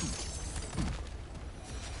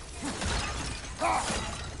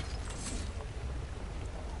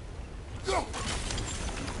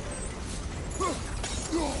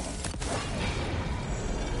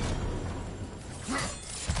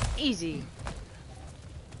 Easy.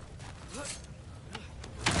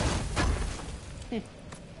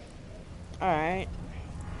 Alright.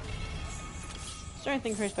 Strength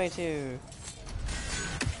increased by 2.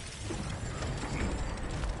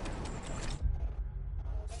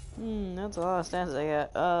 That's a lot of stats I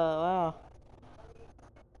got. Wow.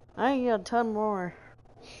 I can get a ton more.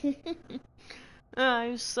 I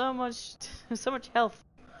have so much health.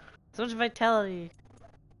 So much vitality.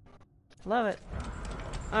 Love it.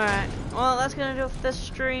 Alright, well that's gonna do it for this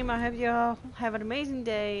stream. I hope you all have an amazing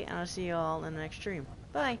day, and I'll see you all in the next stream.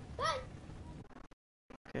 Bye! Bye!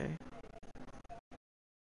 Okay.